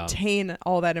Yeah. retain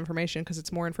all that information because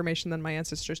it's more information than my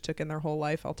ancestors took in their whole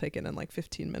life. I'll take it in like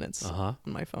 15 minutes on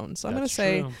my phone. So I'm going to that's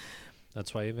say true.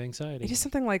 That's why you have anxiety. it is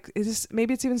something like,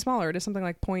 maybe it's even smaller. It is something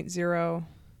like 0.0.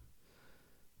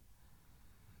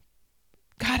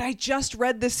 God, I just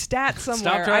read this stat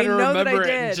somewhere. Stop trying I to know that I remember it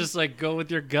did. and just like go with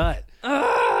your gut.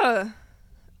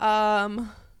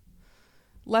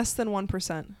 Less than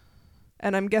 1%.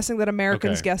 And I'm guessing that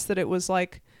Americans Okay. guessed that it was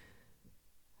like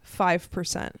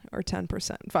 5% or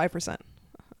 10%. 5%.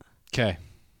 Okay.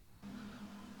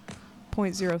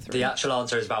 0.03. The actual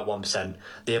answer is about 1%.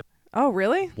 The Oh,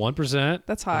 really? 1%.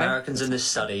 That's high. Americans in this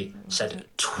study said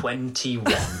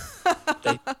 21.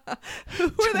 Who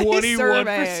are they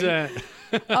surveying? 21%.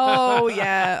 Oh,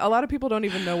 yeah. A lot of people don't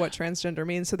even know what transgender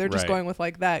means, so they're just Right. going with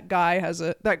like that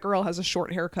girl has a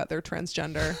short haircut, they're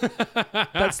transgender.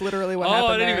 That's literally what happened Oh,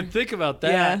 I didn't there. even think about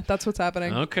that. Yeah, that's what's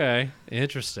happening. Okay.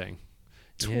 Interesting.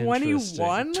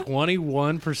 21?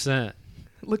 21%.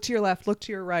 Look to your left, look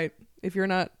to your right. If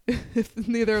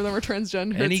neither of them are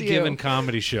transgender, Any it's you. given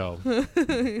comedy show,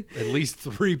 at least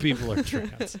 3 people are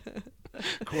trans,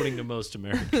 according to most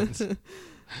Americans.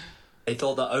 They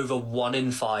thought that over 1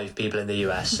 in 5 people in the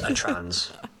US are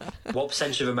trans. What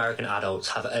percentage of American adults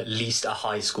have at least a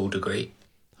high school degree?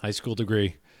 High school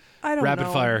degree. I don't Rapid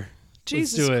know. fire.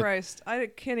 Jesus Let's do it. Christ. I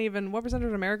can't even. What percentage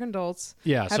of American adults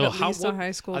Yeah. have So at least a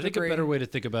high school I think degree? a better way to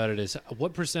think about it is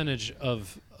what percentage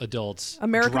of adults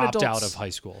American dropped adults- out of high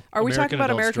school? Are we talking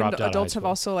about American dropped out of high adults have school.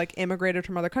 also like immigrated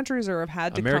from other countries or have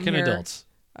had to American come here? adults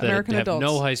that American have adults.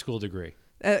 no high school degree.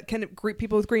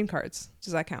 People with green cards.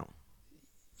 Does that count?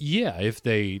 Yeah, if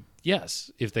they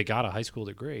got a high school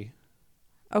degree.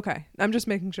 Okay, I'm just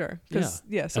making sure because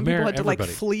Yeah. some people had to like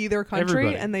Everybody. flee their country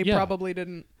Everybody. and they Yeah. probably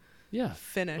didn't Yeah.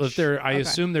 finish. Well, if they're, I Okay.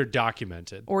 assume they're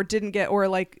documented. or didn't get or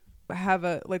like have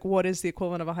a like what is the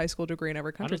equivalent of a high school degray in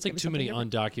every I country? don't It's gonna think be too many something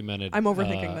different. undocumented. I'm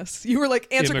overthinking this. You were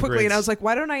like answer quickly, and I immigrants. was like,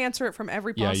 why don't I answer it from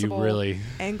every Yeah, possible you really.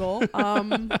 angle?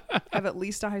 Have at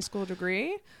least a high school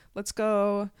degree. Let's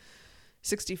go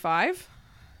 65,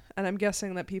 and I'm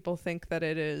guessing that people think that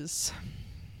it is.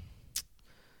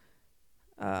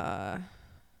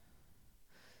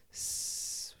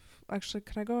 Actually,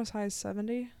 could I go as high as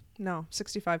 70? No,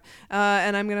 65.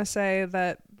 And I'm gonna say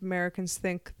that Americans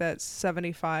think that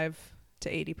 75 to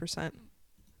 80%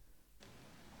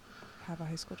 have a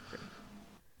high school degree.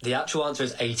 The actual answer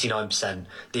is 89%.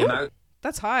 The American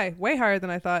That's high, way higher than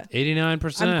I thought.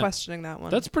 89%. I'm questioning that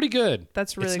one. That's pretty good.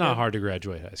 That's really It's not good. hard to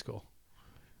graduate high school.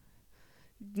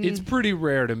 It's pretty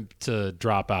rare to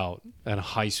drop out at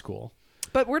high school.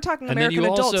 But we're talking And then American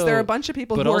you adults. also- There are a bunch of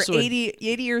people but who are also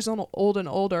 80 years old and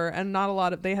older, and not a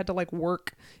lot of. They had to like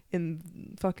work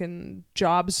in fucking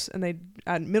jobs, and they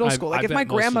at middle I- school. Like I if bet my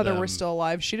most of grandmother were them- still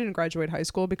alive, she didn't graduate high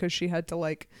school because she had to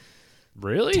like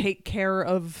Really? take care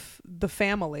of the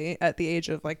family at the age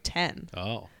of like 10.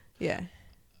 Oh. Yeah.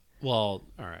 Well,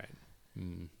 all right.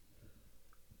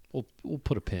 We'll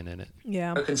put a pin in it.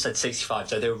 Yeah. Americans said 65,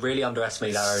 so they were really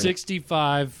underestimating their own.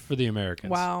 65 for the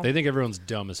Americans. Wow. They think everyone's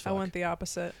dumb as fuck. I went the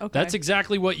opposite. Okay. That's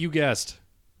exactly what you guessed.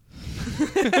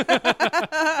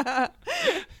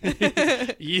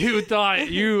 You thought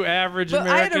you average but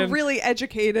American. I had a really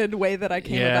educated way that I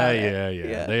came about it.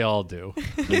 Yeah. They all do.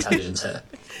 Intelligence here.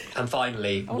 And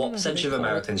finally, wanna know what who percentage they of call it.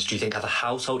 Americans do you think have a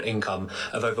household income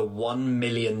of over $1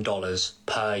 million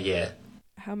per year?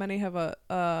 How many have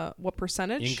a what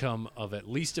percentage? Income of at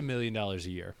least $1 million a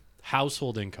year.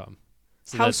 Household income.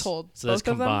 So Household. That's, so that's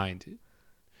Both of them? combined.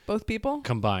 Both people?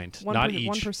 Combined, not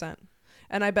each. 1%.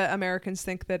 And I bet Americans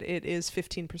think that it is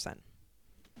 15%.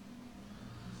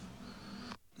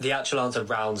 The actual answer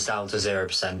rounds down to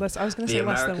 0%. I was going to The say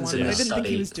less than Americans 1, in but I this didn't think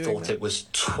he study was doing thought that. it was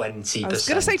 20%. I was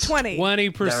going to say 20.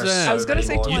 20%. I was gonna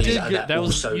say 20. You did good. That That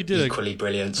was also you did equally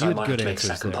brilliant. So you I had might good have to make a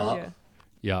answers second there. part.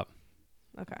 Yeah.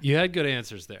 Yeah. Okay. You had good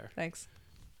answers there. Thanks.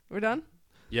 We're done?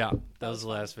 Yeah. That was the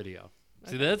last video.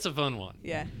 See, that's a fun one.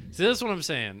 Yeah. See, that's what I'm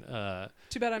saying.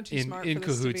 Too bad I'm too in smart in for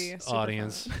this to Cahoots be super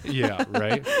audience. fun. Yeah,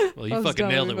 right. Well, you I was fucking done,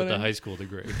 nailed it with the everybody. high school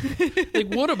degree.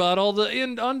 Like, what about all the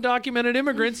undocumented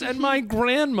immigrants and my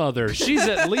grandmother? She's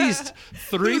at least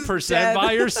 3% dead.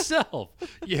 by herself.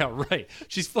 Yeah, right.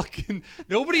 She's fucking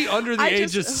nobody under the I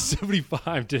age just- of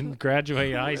 75 didn't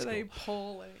graduate high Were school. they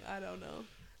polling? I don't know.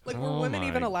 Like, were Oh women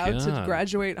even my allowed to God.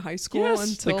 graduate high school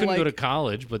Yes, until they couldn't like go to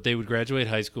college, but they would graduate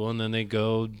high school and then they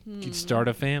go start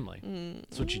a family.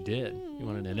 That's what you did. You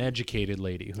wanted an educated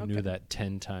lady who knew that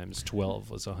 10 times 12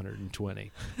 was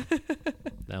 120.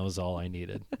 That was all I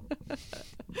needed.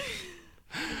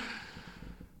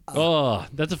 Oh,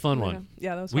 that's a fun one.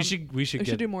 Yeah, that was We fun. should We get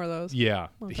should do more of those. Yeah,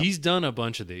 he's done a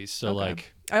bunch of these. So Okay.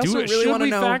 like, I also really should wanna we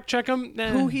know fact check them?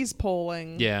 Who he's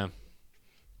polling. Yeah,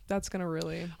 That's gonna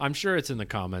really. I'm sure it's in the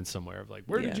comments somewhere of like,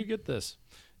 where did Yeah. you get this?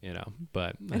 You know,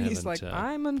 but I And he's haven't, like,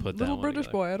 I'm a put that little one British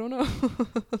together. boy. I don't know.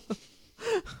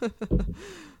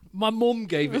 My mum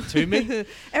gave it to me.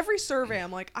 Every survey, I'm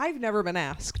like, I've never been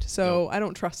asked, so I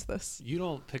don't trust this. You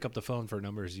don't pick up the phone for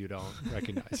numbers you don't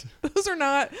recognize. Those are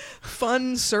not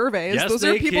fun surveys. Yes, Those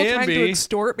are they people can trying be. to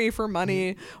extort me for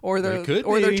money, or They could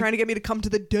they're be. trying to get me to come to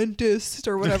the dentist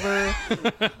or whatever.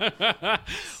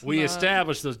 We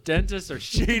established those dentists are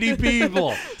shady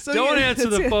people. So Don't yeah, answer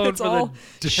the phone it's for all the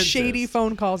dentist. shady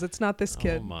phone calls. It's not this Oh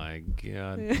kid. my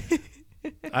god.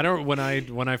 I don't. When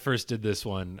I first did this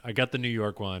one, I got the New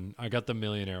York one. I got the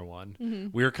millionaire one. Mm-hmm.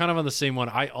 We were kind of on the same one.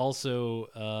 I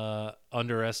also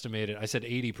underestimated. I said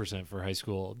 80% for high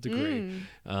school degree.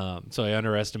 So I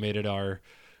underestimated our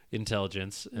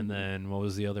intelligence. And then what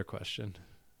was the other question?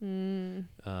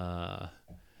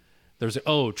 There's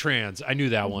trans. I knew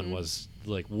that one was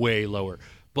like way lower.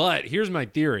 But here's my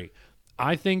theory.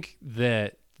 I think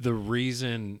that the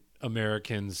reason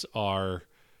Americans are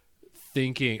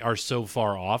so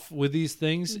far off with these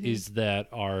things is that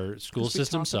our school 'Cause we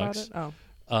system talk about sucks. it?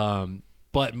 Oh.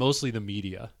 But mostly the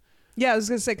media. Yeah, I was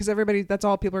gonna say because that's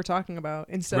all people are talking about.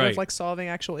 Instead Right. of like solving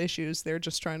actual issues, they're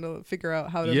just trying to figure out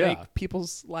how to Yeah. make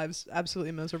people's lives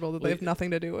absolutely miserable that they have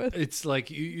nothing to do with. It's like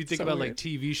you think So about weird. like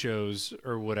TV shows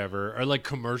or whatever, or like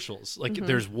commercials. Like Mm-hmm.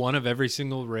 there's one of every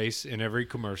single race in every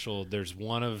commercial. There's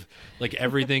one of like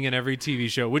everything in every TV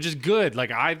show, which is good.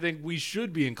 Like I think we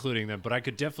should be including them, but I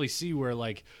could definitely see where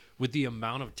like with the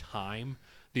amount of time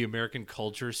the American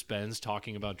culture spends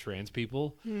talking about trans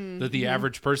people, that the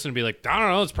average person would be like, I don't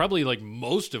know, it's probably like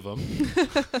most of them.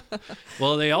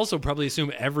 Well, they also probably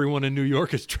assume everyone in New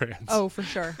York is trans. Oh, for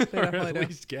sure, they or definitely at do.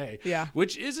 least gay. Yeah.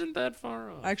 Which isn't that far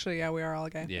off. Actually, yeah, we are all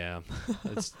gay. Yeah,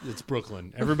 it's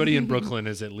Brooklyn. Everybody in Brooklyn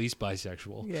is at least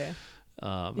bisexual. Yeah,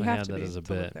 I you have had to that be as a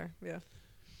to live bit. there. Yeah.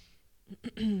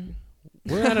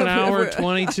 We're at an hour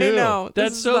 22. I know. This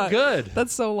That's is so not- good.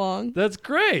 That's so long. That's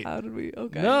great. How did we?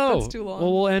 Okay, No, that's too long.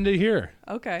 Well, we'll end it here.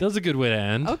 Okay. That's a good way to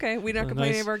end. Okay, we not A gonna play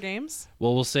any nice- of our games.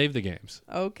 Well, we'll save the games.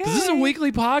 Okay. 'Cause this is a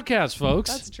weekly podcast,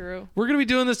 folks. That's true. We're gonna be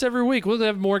doing this every week. We'll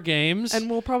have more games. And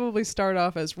we'll probably start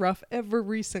off as rough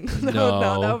every single. No.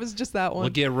 No, that was just that one. we'll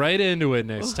get right into it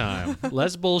next time.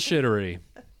 Less bullshittery.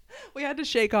 We had to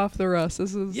shake off the rust.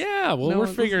 This is Yeah, well, No, we're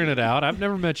this- figuring it out. I've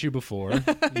never met you before.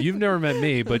 You've never met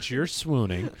me, but you're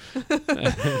swooning.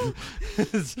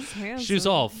 She was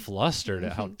all flustered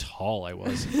at how tall I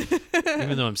was,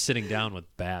 even though I'm sitting down with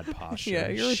bad posture. Yeah,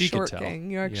 you're a She short could tell.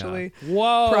 king. You actually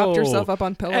Whoa. propped yourself up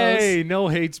on pillows. Hey, no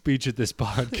hate speech at this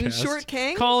podcast. Short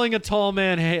king? Calling a tall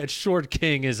man a short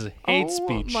king is hate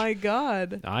speech. Oh my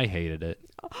god! I hated it.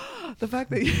 The fact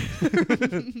that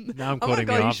you Now I'm I'm gonna quoting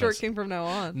call The you Office. short king from now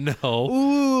on. No.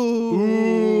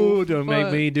 Ooh, Ooh, don't make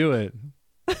What? me do it.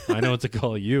 I know what to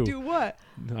call you. Do what?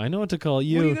 I know what to call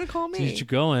you. What are you gonna call me? Get you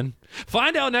going.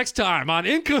 Find out next time on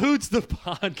In Cahoots the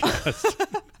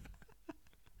podcast.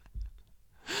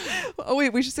 Oh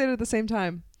wait, we should say it at the same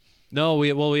time. No, we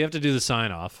have to do the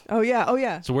sign off. Oh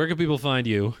yeah. So where can people find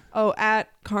you? Oh, at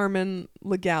Carmen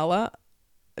Legala.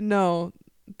 No,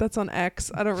 that's on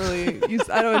X. I don't really use.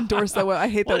 I don't endorse that. I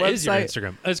hate that website. What is your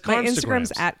Instagram? It's My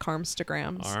Instagram's at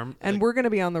Carmstagrams. And we're gonna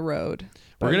be on the road.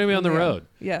 We're going to be on the road.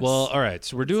 Yes. Well, all right.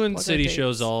 So we're doing city dates.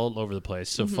 shows all over the place.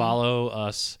 So follow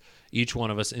us, each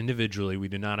one of us individually. We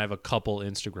do not have a couple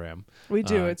Instagram. We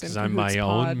do. It's because I'm my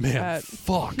own man.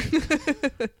 Fuck.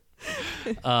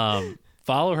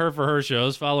 Follow her for her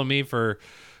shows. Follow me for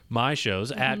my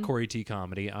shows at Corey T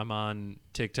Comedy. I'm on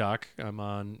TikTok. I'm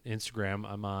on Instagram.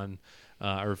 I'm on.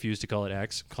 I refuse to call it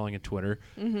X, calling it Twitter,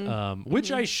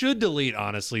 which I should delete.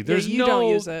 Honestly, there's don't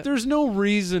use it. There's no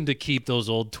reason to keep those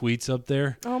old tweets up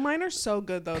there. Oh, mine are so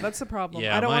good though. That's the problem.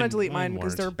 Yeah, I don't want to mine- delete mine mine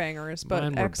because weren't. they're bangers. But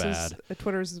Mine were X is bad.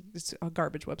 Twitter's it's a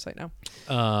garbage website now.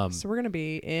 So we're gonna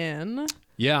be in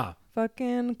Yeah,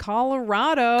 fucking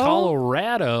Colorado.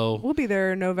 Colorado, We'll be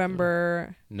there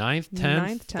November 9th,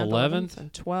 10th, 11th,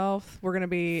 and 12th. We're going to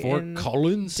be Fort in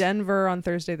Collins. Denver on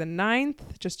Thursday the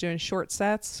 9th, just doing short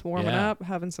sets, warming Yeah. up,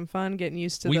 having some fun, getting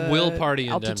used to We the will party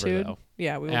in altitude. Denver, though.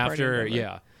 Yeah, we will party in After, Denver.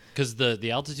 yeah. Because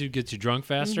the altitude gets you drunk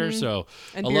faster, so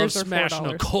And I love beers are smashing a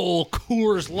 $4. cold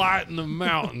Coors Light in the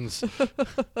mountains.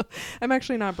 I'm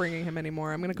actually not bringing him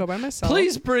anymore. I'm going to go by myself.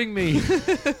 Please bring me.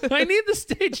 I need the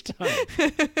stage time.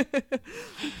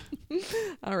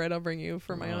 All right, I'll bring you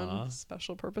for my own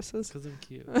special purposes. Because I'm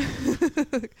cute.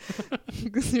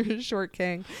 Because you're a short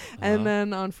king. And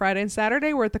then on Friday and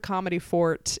Saturday, we're at the Comedy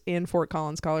Fort in Fort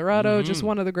Collins, Colorado. Just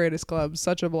one of the greatest clubs.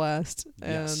 Such a blast.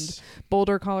 Yes. And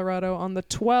Boulder, Colorado on the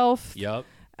 12th Yep.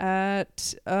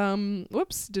 at,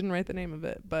 whoops, didn't write the name of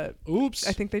it, but Oops.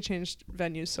 I think they changed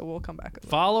venues, so we'll come back.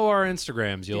 Follow our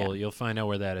Instagrams. You'll find out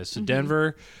where that is. So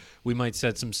Denver, we might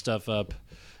set some stuff up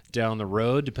down the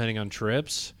road depending on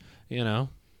trips. You know,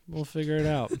 we'll figure it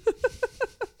out.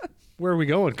 Where are we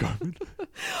going, Carmen?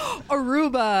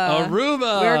 Aruba.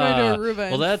 Aruba. We're going to Aruba.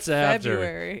 Well, that's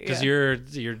February. after because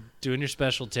you're doing your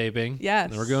special taping.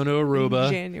 Yes. And we're going to Aruba.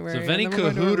 In January, So if and any then we're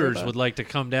going to Cahooters Aruba. would like to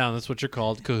come down, that's what you're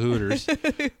called, Cahooters.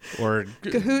 Or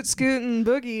Cahoot, Scoot, and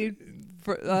Boogie.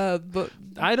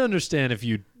 I'd understand if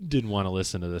you didn't want to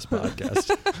listen to this podcast.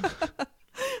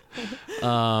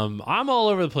 I'm all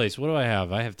over the place. What do I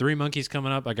have? I have 3 Monkeys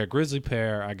coming up. I got Grizzly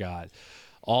Pear. I got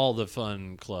all the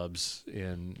fun clubs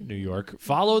in New York.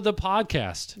 Follow the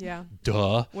podcast. Yeah.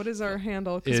 Duh. What is our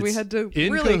handle? Because It's we had to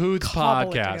In really Cahoots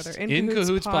cobble it Podcast. together. In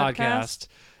Cahoots Podcast.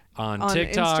 On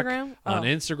TikTok, Instagram? on Oh.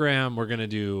 Instagram, we're gonna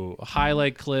do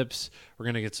highlight clips. We're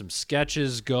gonna get some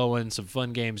sketches going, some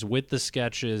fun games with the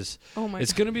sketches. Oh my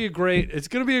It's God. gonna be a great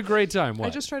time. What? I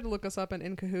just tried to look us up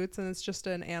in Cahoots, and it's just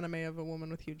an anime of a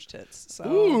woman with huge tits. So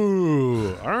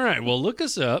Ooh, all right. Well, look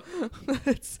us up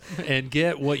it's and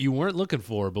get what you weren't looking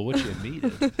for, but what you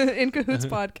needed. In Cahoots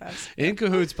Podcast. In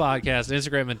Cahoots Podcast,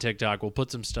 Instagram and TikTok. We'll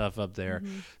put some stuff up there,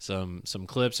 Mm-hmm. some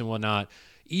clips and whatnot.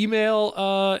 Email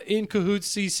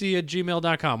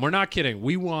incahootcc@gmail.com. We're not kidding.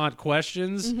 We want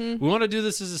questions. We want to do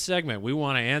this as a segment. We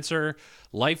want to answer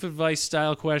life advice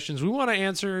style questions. We want to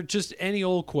answer just any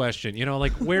old question. You know,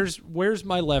 like where's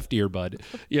my left ear, bud?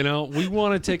 You know, we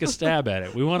want to take a stab at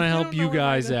it. We want to help don't know you what mine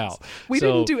guys is. out. We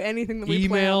So, didn't do anything that we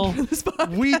email. planned for this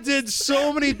podcast. We did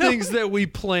so many things that we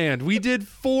planned. We did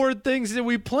 4 things that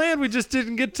we planned. We just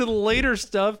didn't get to the later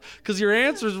stuff because your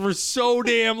answers were so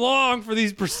damn long for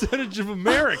these percentage of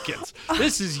Americans.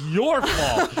 This is your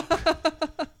fault.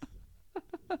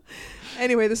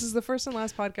 Anyway, this is the first and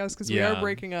last podcast because we Yeah. are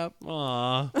breaking up.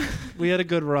 Aw, we had a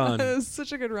good It run. was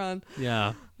such a good run.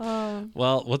 Yeah.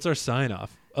 Well, what's our sign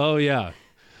off? Oh yeah.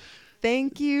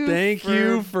 Thank you. Thank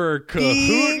you for being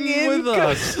cahooting in with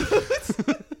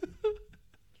us.